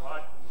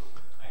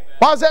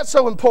 Why is that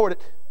so important?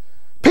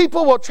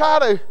 People will try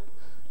to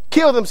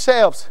kill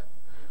themselves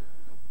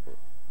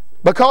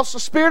because the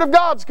Spirit of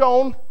God's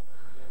gone,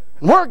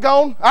 and we're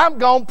gone. I'm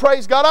gone.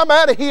 Praise God. I'm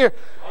out of here.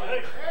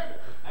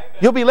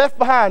 You'll be left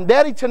behind.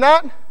 Daddy,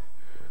 tonight,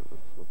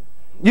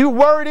 you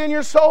worried in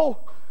your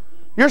soul.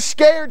 You're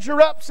scared.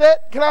 You're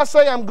upset. Can I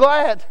say I'm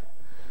glad?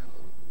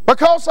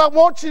 Because I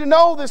want you to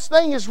know this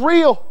thing is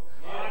real.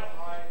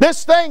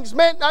 This thing's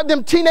meant,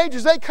 them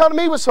teenagers, they come to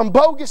me with some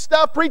bogus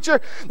stuff. Preacher,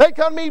 they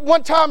come to me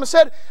one time and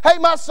said, hey,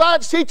 my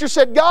science teacher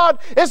said, God,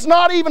 it's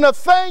not even a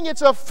thing.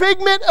 It's a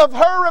figment of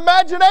her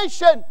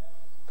imagination.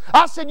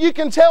 I said, you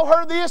can tell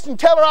her this and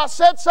tell her I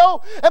said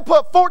so and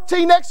put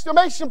 14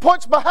 exclamation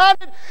points behind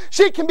it.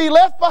 She can be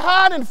left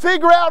behind and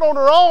figure out on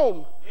her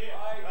own.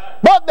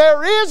 But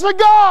there is a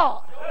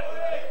God.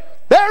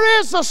 There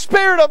is the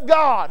Spirit of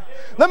God.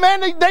 The man,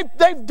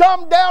 they've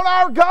dumbed down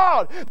our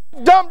God.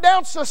 Dumbed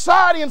down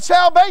society and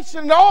salvation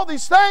and all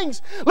these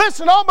things.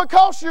 Listen, all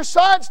because your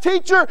science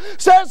teacher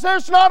says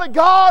there's not a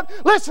God,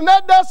 listen,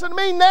 that doesn't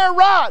mean they're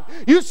right.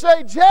 You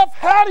say, Jeff,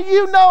 how do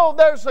you know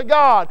there's a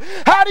God?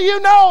 How do you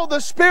know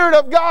the Spirit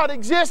of God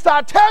exists?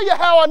 I tell you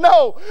how I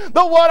know.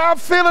 The what I'm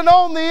feeling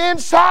on the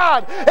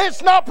inside,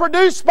 it's not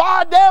produced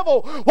by a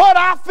devil. What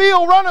I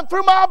feel running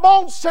through my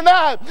bones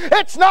tonight,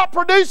 it's not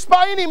produced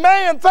by any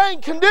man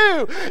thing can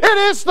do. It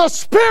is the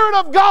Spirit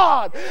of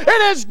God.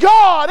 It is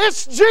God.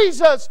 It's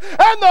Jesus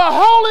and the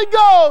Holy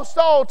Ghost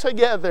all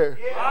together.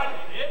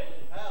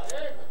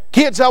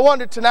 Kids, I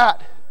wonder tonight,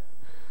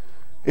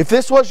 if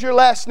this was your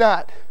last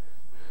night,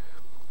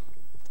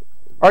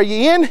 are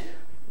you in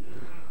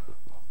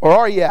or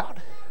are you out?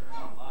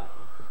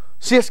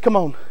 Sis, come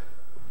on.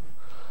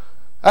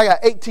 I got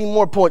 18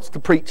 more points to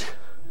preach.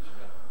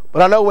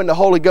 But I know when the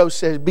Holy Ghost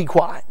says, be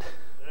quiet.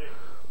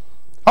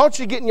 I want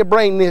you to get in your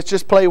brain this.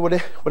 Just play with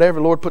it, whatever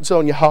the Lord puts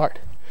on your heart.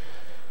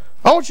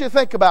 I want you to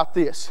think about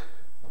this.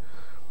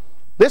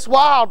 This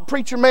wild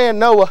preacher man,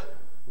 Noah,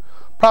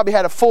 probably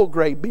had a full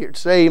gray beard.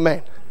 Say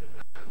amen.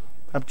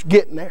 I'm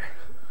getting there.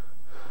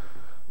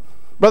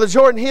 Brother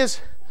Jordan,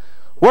 his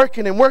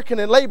working and working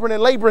and laboring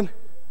and laboring.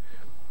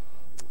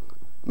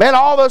 Man,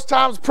 all those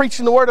times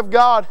preaching the Word of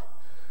God.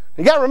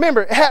 You got to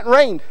remember, it hadn't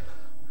rained.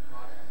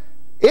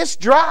 It's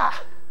dry.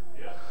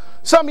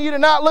 Some of you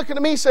tonight looking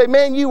at me say,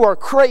 man, you are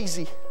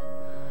crazy.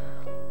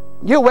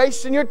 You're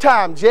wasting your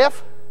time,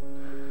 Jeff.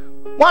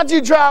 Why'd you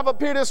drive up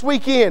here this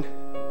weekend?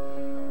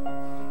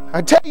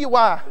 I tell you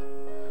why.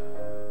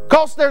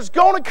 Because there's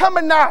going to come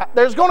a night,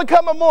 there's going to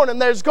come a morning,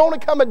 there's going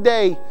to come a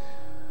day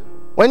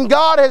when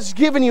God has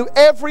given you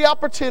every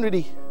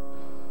opportunity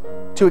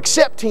to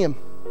accept Him.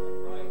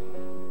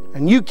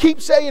 And you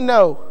keep saying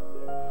no.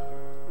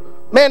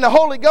 Man, the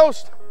Holy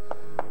Ghost,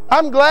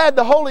 I'm glad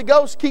the Holy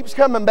Ghost keeps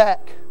coming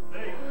back.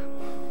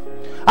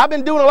 I've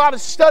been doing a lot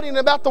of studying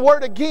about the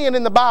word again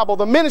in the Bible,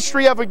 the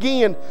ministry of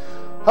again.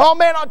 Oh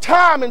man,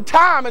 time and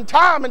time and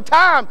time and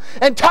time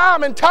and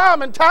time and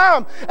time and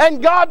time,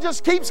 and God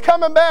just keeps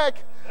coming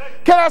back.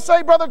 Can I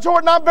say, Brother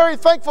Jordan, I'm very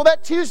thankful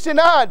that Tuesday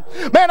night,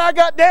 man, I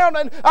got down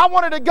and I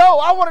wanted to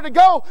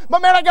go,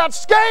 but man, I got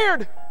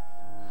scared.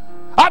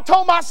 I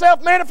told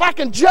myself, man, if I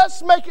can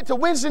just make it to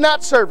Wednesday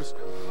night service,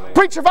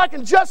 preacher, if I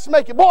can just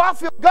make it, boy, I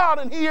feel God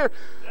in here.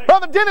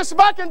 Brother Dennis, if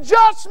I can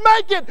just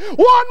make it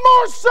one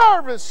more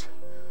service,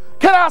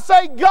 can I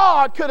say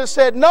God could have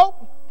said,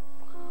 nope,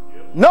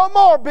 no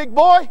more, big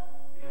boy.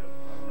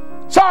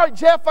 Sorry,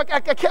 Jeff, I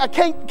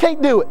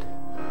can't do it.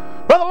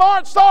 Brother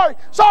Lawrence, sorry,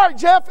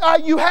 Jeff,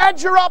 you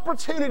had your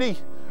opportunity.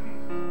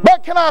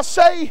 But can I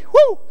say,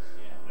 whoo,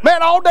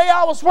 man, all day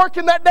I was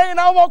working that day and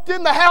I walked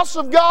in the house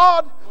of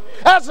God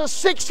as a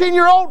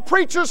 16-year-old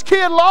preacher's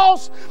kid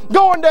lost,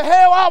 going to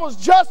hell. I was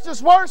just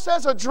as worse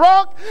as a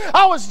drunk.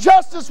 I was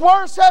just as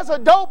worse as a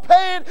dope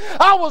head.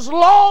 I was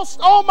lost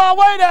on my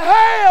way to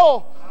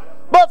hell.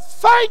 But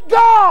thank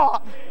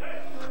God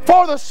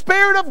for the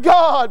Spirit of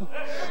God.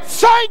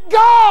 Thank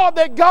God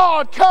that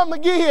God come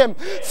again.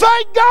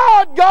 Thank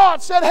God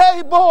God said,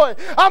 hey boy,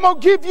 I'm going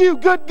to give you,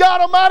 good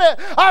God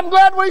Almighty, I'm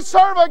glad we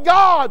serve a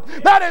God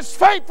that is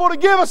faithful to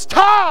give us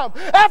time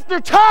after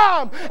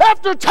time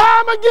after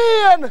time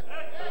again.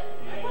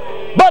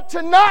 But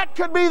tonight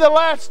could be the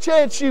last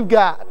chance you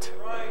got.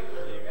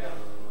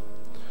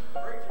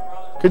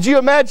 Could you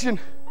imagine?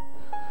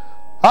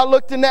 I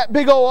looked in that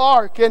big old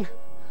ark and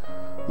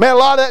man, a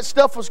lot of that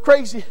stuff was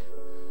crazy.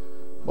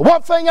 But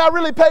one thing I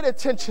really paid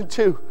attention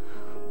to,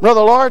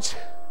 Brother Lawrence,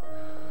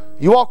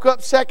 you walk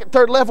up second,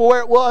 third level where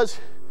it was,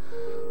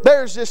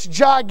 there's this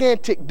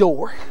gigantic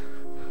door.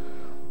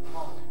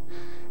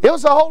 It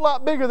was a whole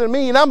lot bigger than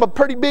me, and I'm a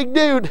pretty big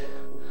dude.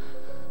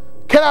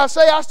 Can I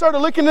say, I started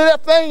looking at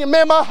that thing, and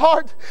man, my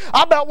heart,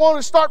 I about wanted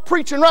to start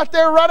preaching right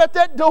there, right at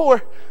that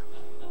door.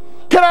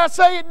 Can I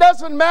say, it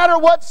doesn't matter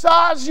what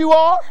size you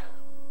are.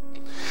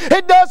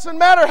 It doesn't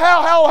matter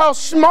how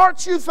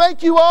smart you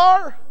think you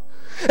are.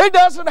 It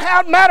doesn't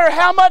matter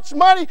how much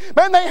money.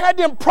 Man, they had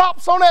them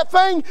props on that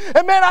thing.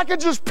 And man, I could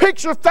just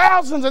picture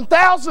thousands and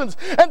thousands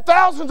and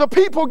thousands of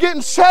people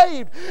getting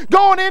saved.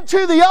 Going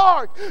into the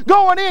ark.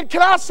 Going in.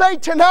 Can I say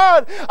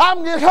tonight,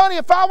 honey,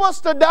 if I was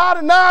to die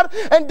tonight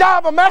and die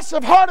of a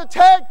massive heart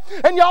attack,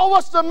 and y'all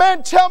was to,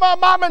 man, tell my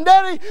mom and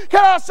daddy,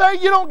 can I say,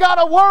 you don't got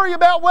to worry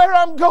about where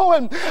I'm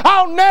going.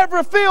 I'll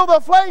never feel the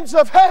flames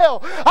of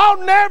hell.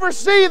 I'll never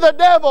see the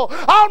devil.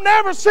 I'll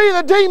never see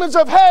the demons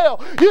of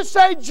hell. You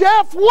say,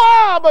 Jeff,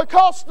 why?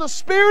 Because the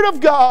Spirit of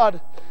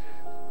God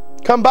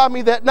come by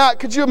me that night.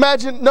 Could you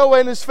imagine Noah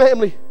and his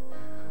family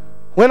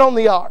went on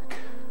the ark?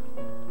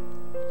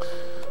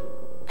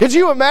 Could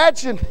you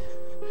imagine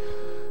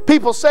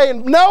people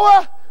saying,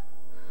 Noah,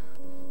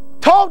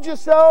 told you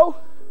so?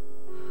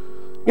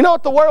 You know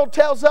what the world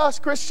tells us,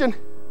 Christian?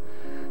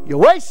 You're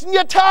wasting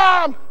your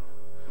time.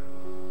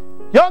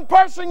 Young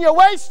person, you're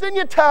wasting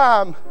your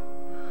time.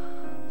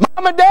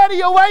 Mom and Daddy,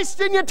 you're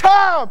wasting your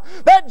time.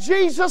 That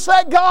Jesus,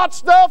 that God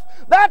stuff,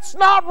 that's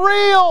not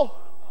real.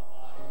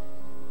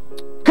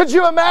 Could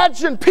you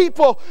imagine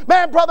people?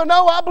 Man, Brother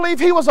Noah, I believe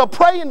he was a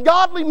praying,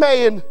 godly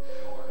man.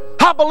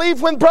 I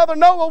believe when Brother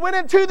Noah went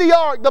into the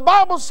ark, the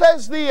Bible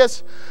says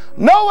this,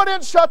 Noah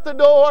didn't shut the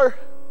door.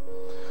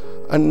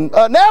 An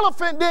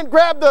elephant didn't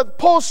grab the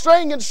pull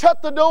string and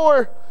shut the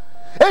door.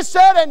 It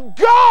said, and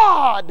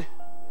God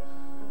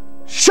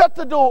shut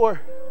the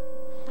door.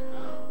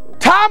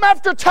 Time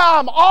after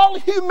time, all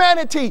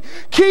humanity,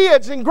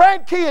 kids and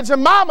grandkids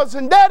and mamas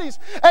and daddies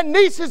and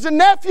nieces and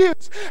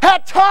nephews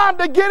had time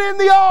to get in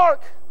the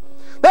ark.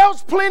 There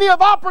was plenty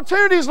of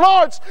opportunities,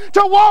 Lords,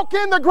 to walk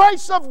in the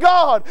grace of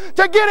God,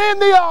 to get in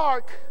the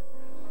ark.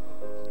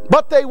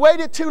 But they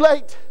waited too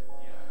late.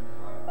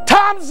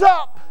 Time's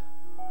up.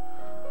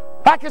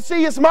 I could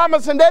see his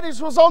mamas and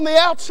daddies was on the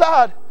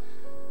outside.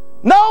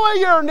 Noah,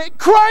 you're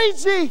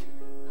crazy.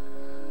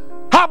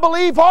 I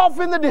believe off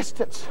in the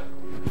distance,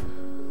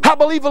 I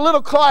believe a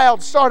little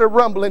cloud started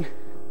rumbling.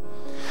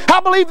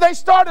 I believe they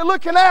started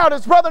looking out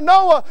as Brother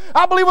Noah,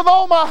 I believe with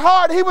all my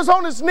heart, he was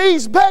on his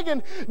knees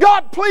begging,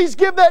 God, please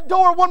give that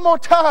door one more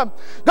time.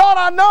 God,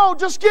 I know,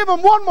 just give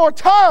him one more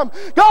time.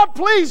 God,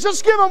 please,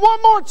 just give him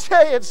one more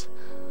chance.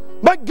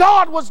 But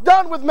God was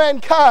done with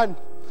mankind.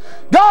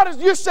 God, as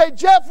you say,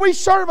 Jeff, we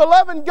serve a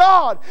loving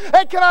God.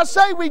 And can I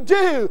say we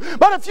do?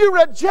 But if you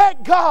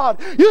reject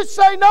God, you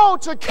say no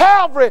to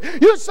Calvary.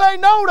 You say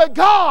no to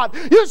God.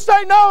 You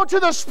say no to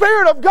the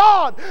Spirit of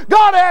God.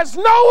 God has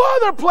no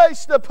other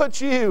place to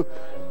put you.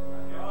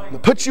 To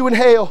put you in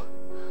hell.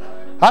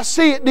 I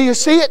see it. Do you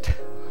see it?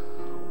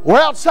 We're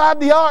outside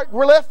the ark.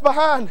 We're left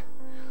behind.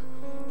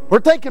 We're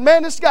thinking,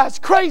 man, this guy's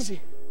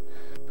crazy.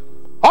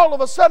 All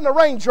of a sudden, a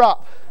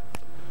raindrop.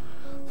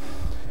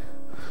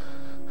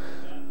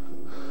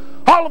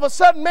 All of a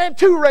sudden, man,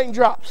 2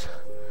 raindrops.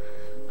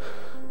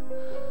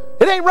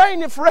 It ain't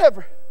raining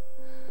forever.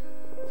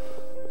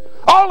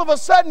 All of a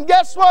sudden,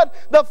 guess what?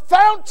 The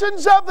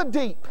fountains of the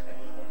deep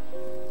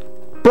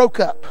broke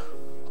up.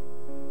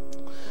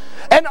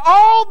 And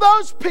all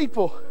those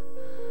people,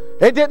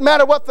 it didn't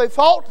matter what they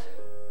thought.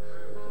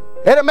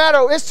 It didn't matter.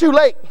 It's too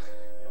late.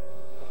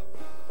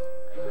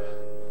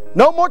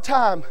 No more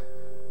time.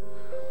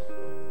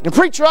 And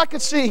preacher, I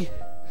could see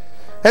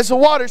as the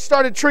water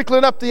started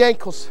trickling up the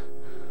ankles.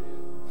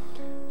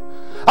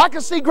 I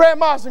could see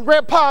grandmas and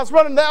grandpas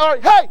running the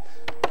ark. Hey,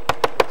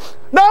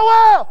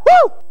 Noah,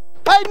 woo!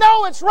 Hey,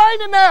 Noah, it's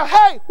raining now.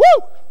 Hey,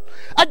 woo!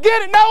 I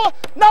get it, Noah.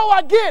 No,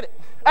 I get it.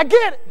 I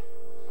get it.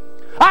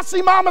 I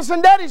see mamas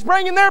and daddies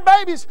bringing their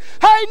babies.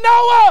 Hey,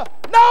 Noah,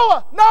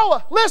 Noah,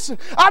 Noah, listen.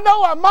 I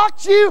know I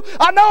mocked you.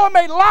 I know I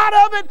made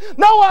light of it.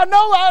 Noah, I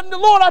know,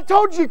 Lord, I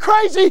told you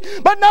crazy.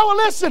 But Noah,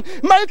 listen,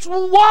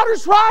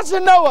 water's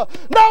rising, Noah.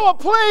 Noah,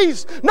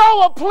 please.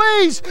 Noah,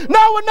 please.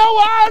 Noah,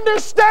 I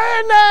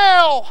understand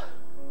now.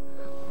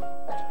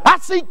 I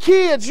see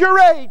kids your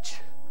age.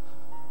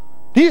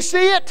 Do you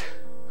see it?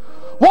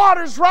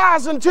 Water's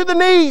rising to the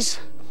knees.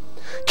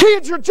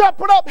 Kids are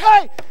jumping up.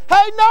 Hey,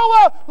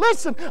 Noah,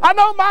 listen, I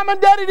know Mom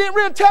and Daddy didn't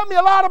really tell me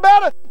a lot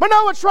about it, but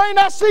Noah, it's raining,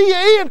 I see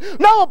you in.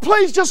 Noah,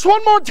 please, just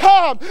one more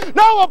time.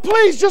 Noah,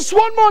 please, just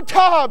one more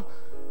time.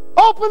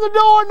 Open the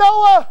door,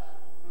 Noah.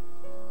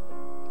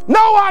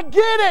 Noah, I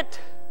get it.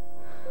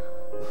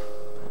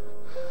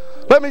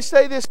 Let me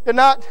say this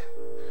tonight.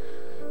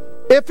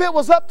 If it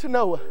was up to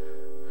Noah,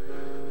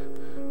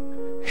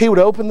 he would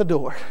open the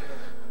door.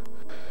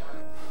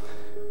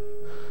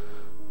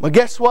 But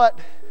guess what?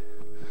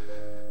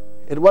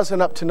 It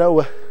wasn't up to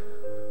Noah.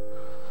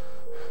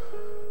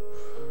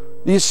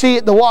 Do you see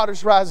it? The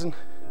water's rising.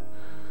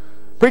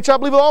 Preacher, I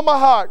believe with all my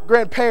heart,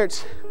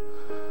 grandparents,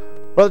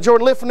 Brother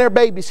Jordan, lifting their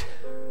babies.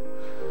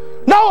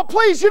 Noah,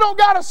 please, you don't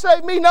got to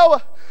save me,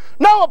 Noah.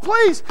 Noah,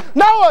 please.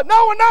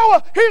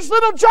 Noah. Here's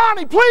little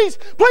Johnny. Please,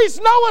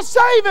 Noah,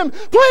 save him.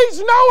 Please,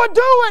 Noah,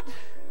 do it.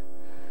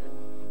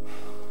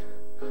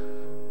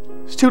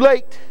 It's too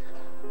late.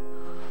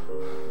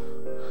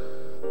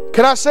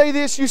 Can I say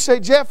this? You say,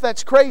 Jeff,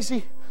 that's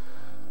crazy.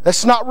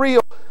 That's not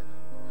real.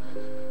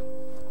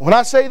 When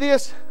I say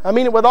this, I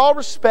mean it with all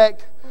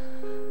respect.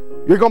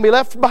 You're going to be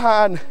left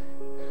behind,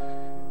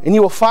 and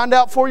you will find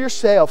out for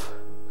yourself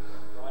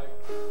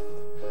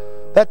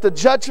that the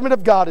judgment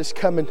of God is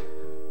coming.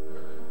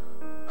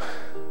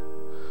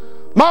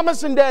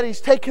 Mamas and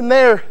daddies taking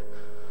their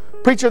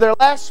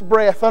last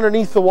breath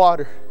underneath the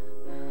water.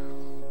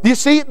 Do you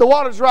see it? The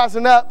water's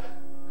rising up.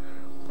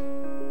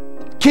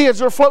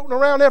 Kids are floating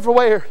around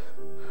everywhere.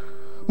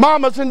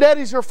 Mamas and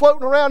daddies are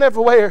floating around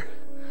everywhere.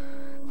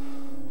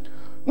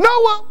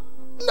 Noah,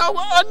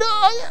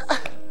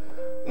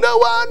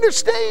 I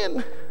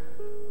understand.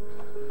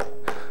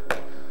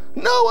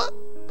 Noah.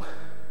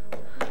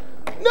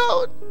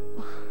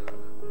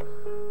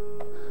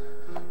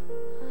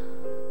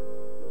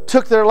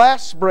 Took their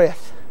last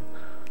breath.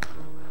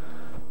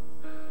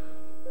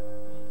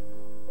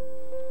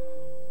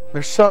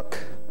 They're sunk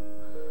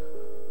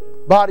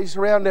bodies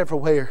around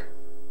everywhere.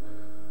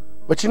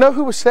 But you know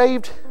who was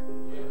saved?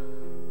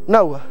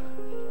 Noah.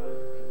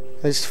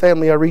 His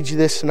family. I read you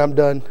this and I'm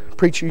done.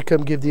 Preacher, you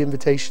come give the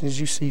invitation as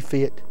you see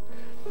fit.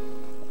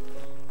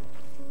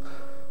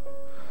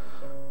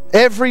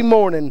 Every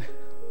morning,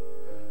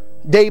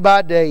 day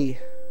by day,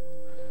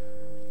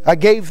 I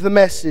gave the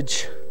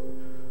message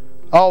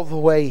all the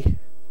way.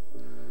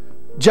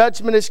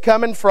 Judgment is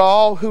coming for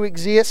all who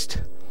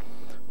exist.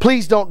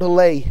 Please don't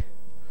delay.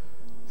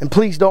 And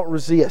please don't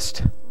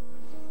resist.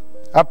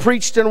 I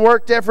preached and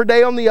worked every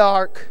day on the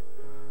ark.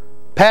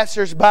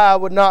 Passers-by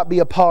would not be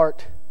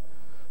apart.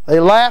 They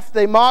laughed,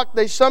 they mocked,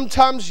 they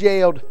sometimes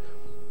yelled.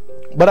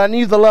 But I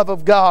knew the love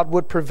of God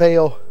would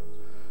prevail.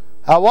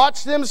 I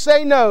watched them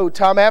say no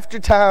time after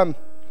time,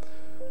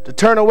 to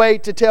turn away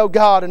to tell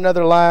God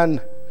another line.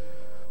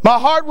 My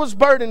heart was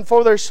burdened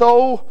for their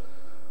soul,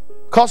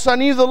 'cause I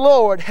knew the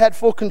Lord had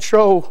full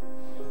control.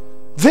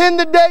 Then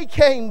the day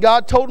came,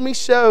 God told me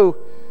so.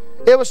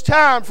 It was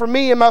time for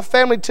me and my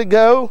family to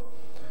go.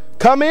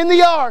 Come in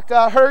the ark,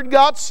 I heard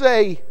God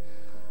say.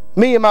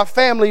 Me and my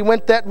family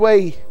went that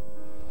way.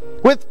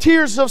 With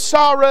tears of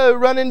sorrow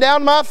running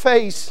down my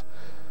face,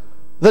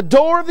 the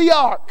door of the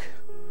ark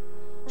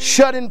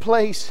shut in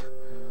place.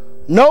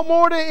 No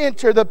more to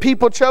enter, the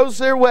people chose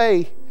their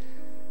way.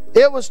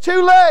 It was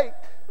too late,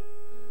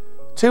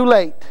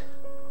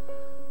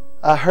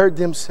 I heard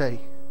them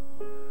say.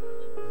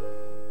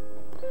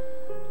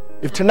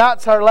 If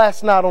tonight's our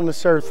last night on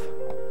this earth,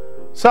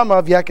 some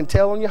of you, I can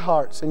tell on your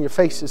hearts and your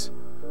faces,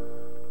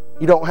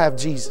 you don't have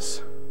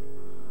Jesus.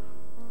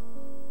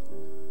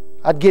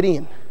 I'd get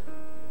in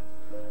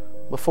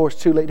before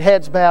it's too late.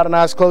 Heads bowed and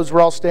eyes closed.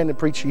 We're all standing.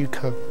 Preacher, you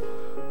come.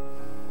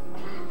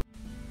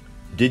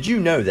 Did you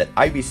know that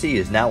IBC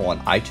is now on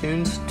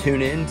iTunes,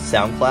 TuneIn,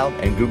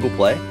 SoundCloud, and Google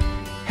Play?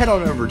 Head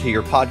on over to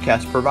your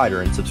podcast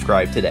provider and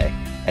subscribe today.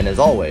 And as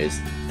always,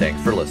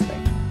 thanks for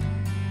listening.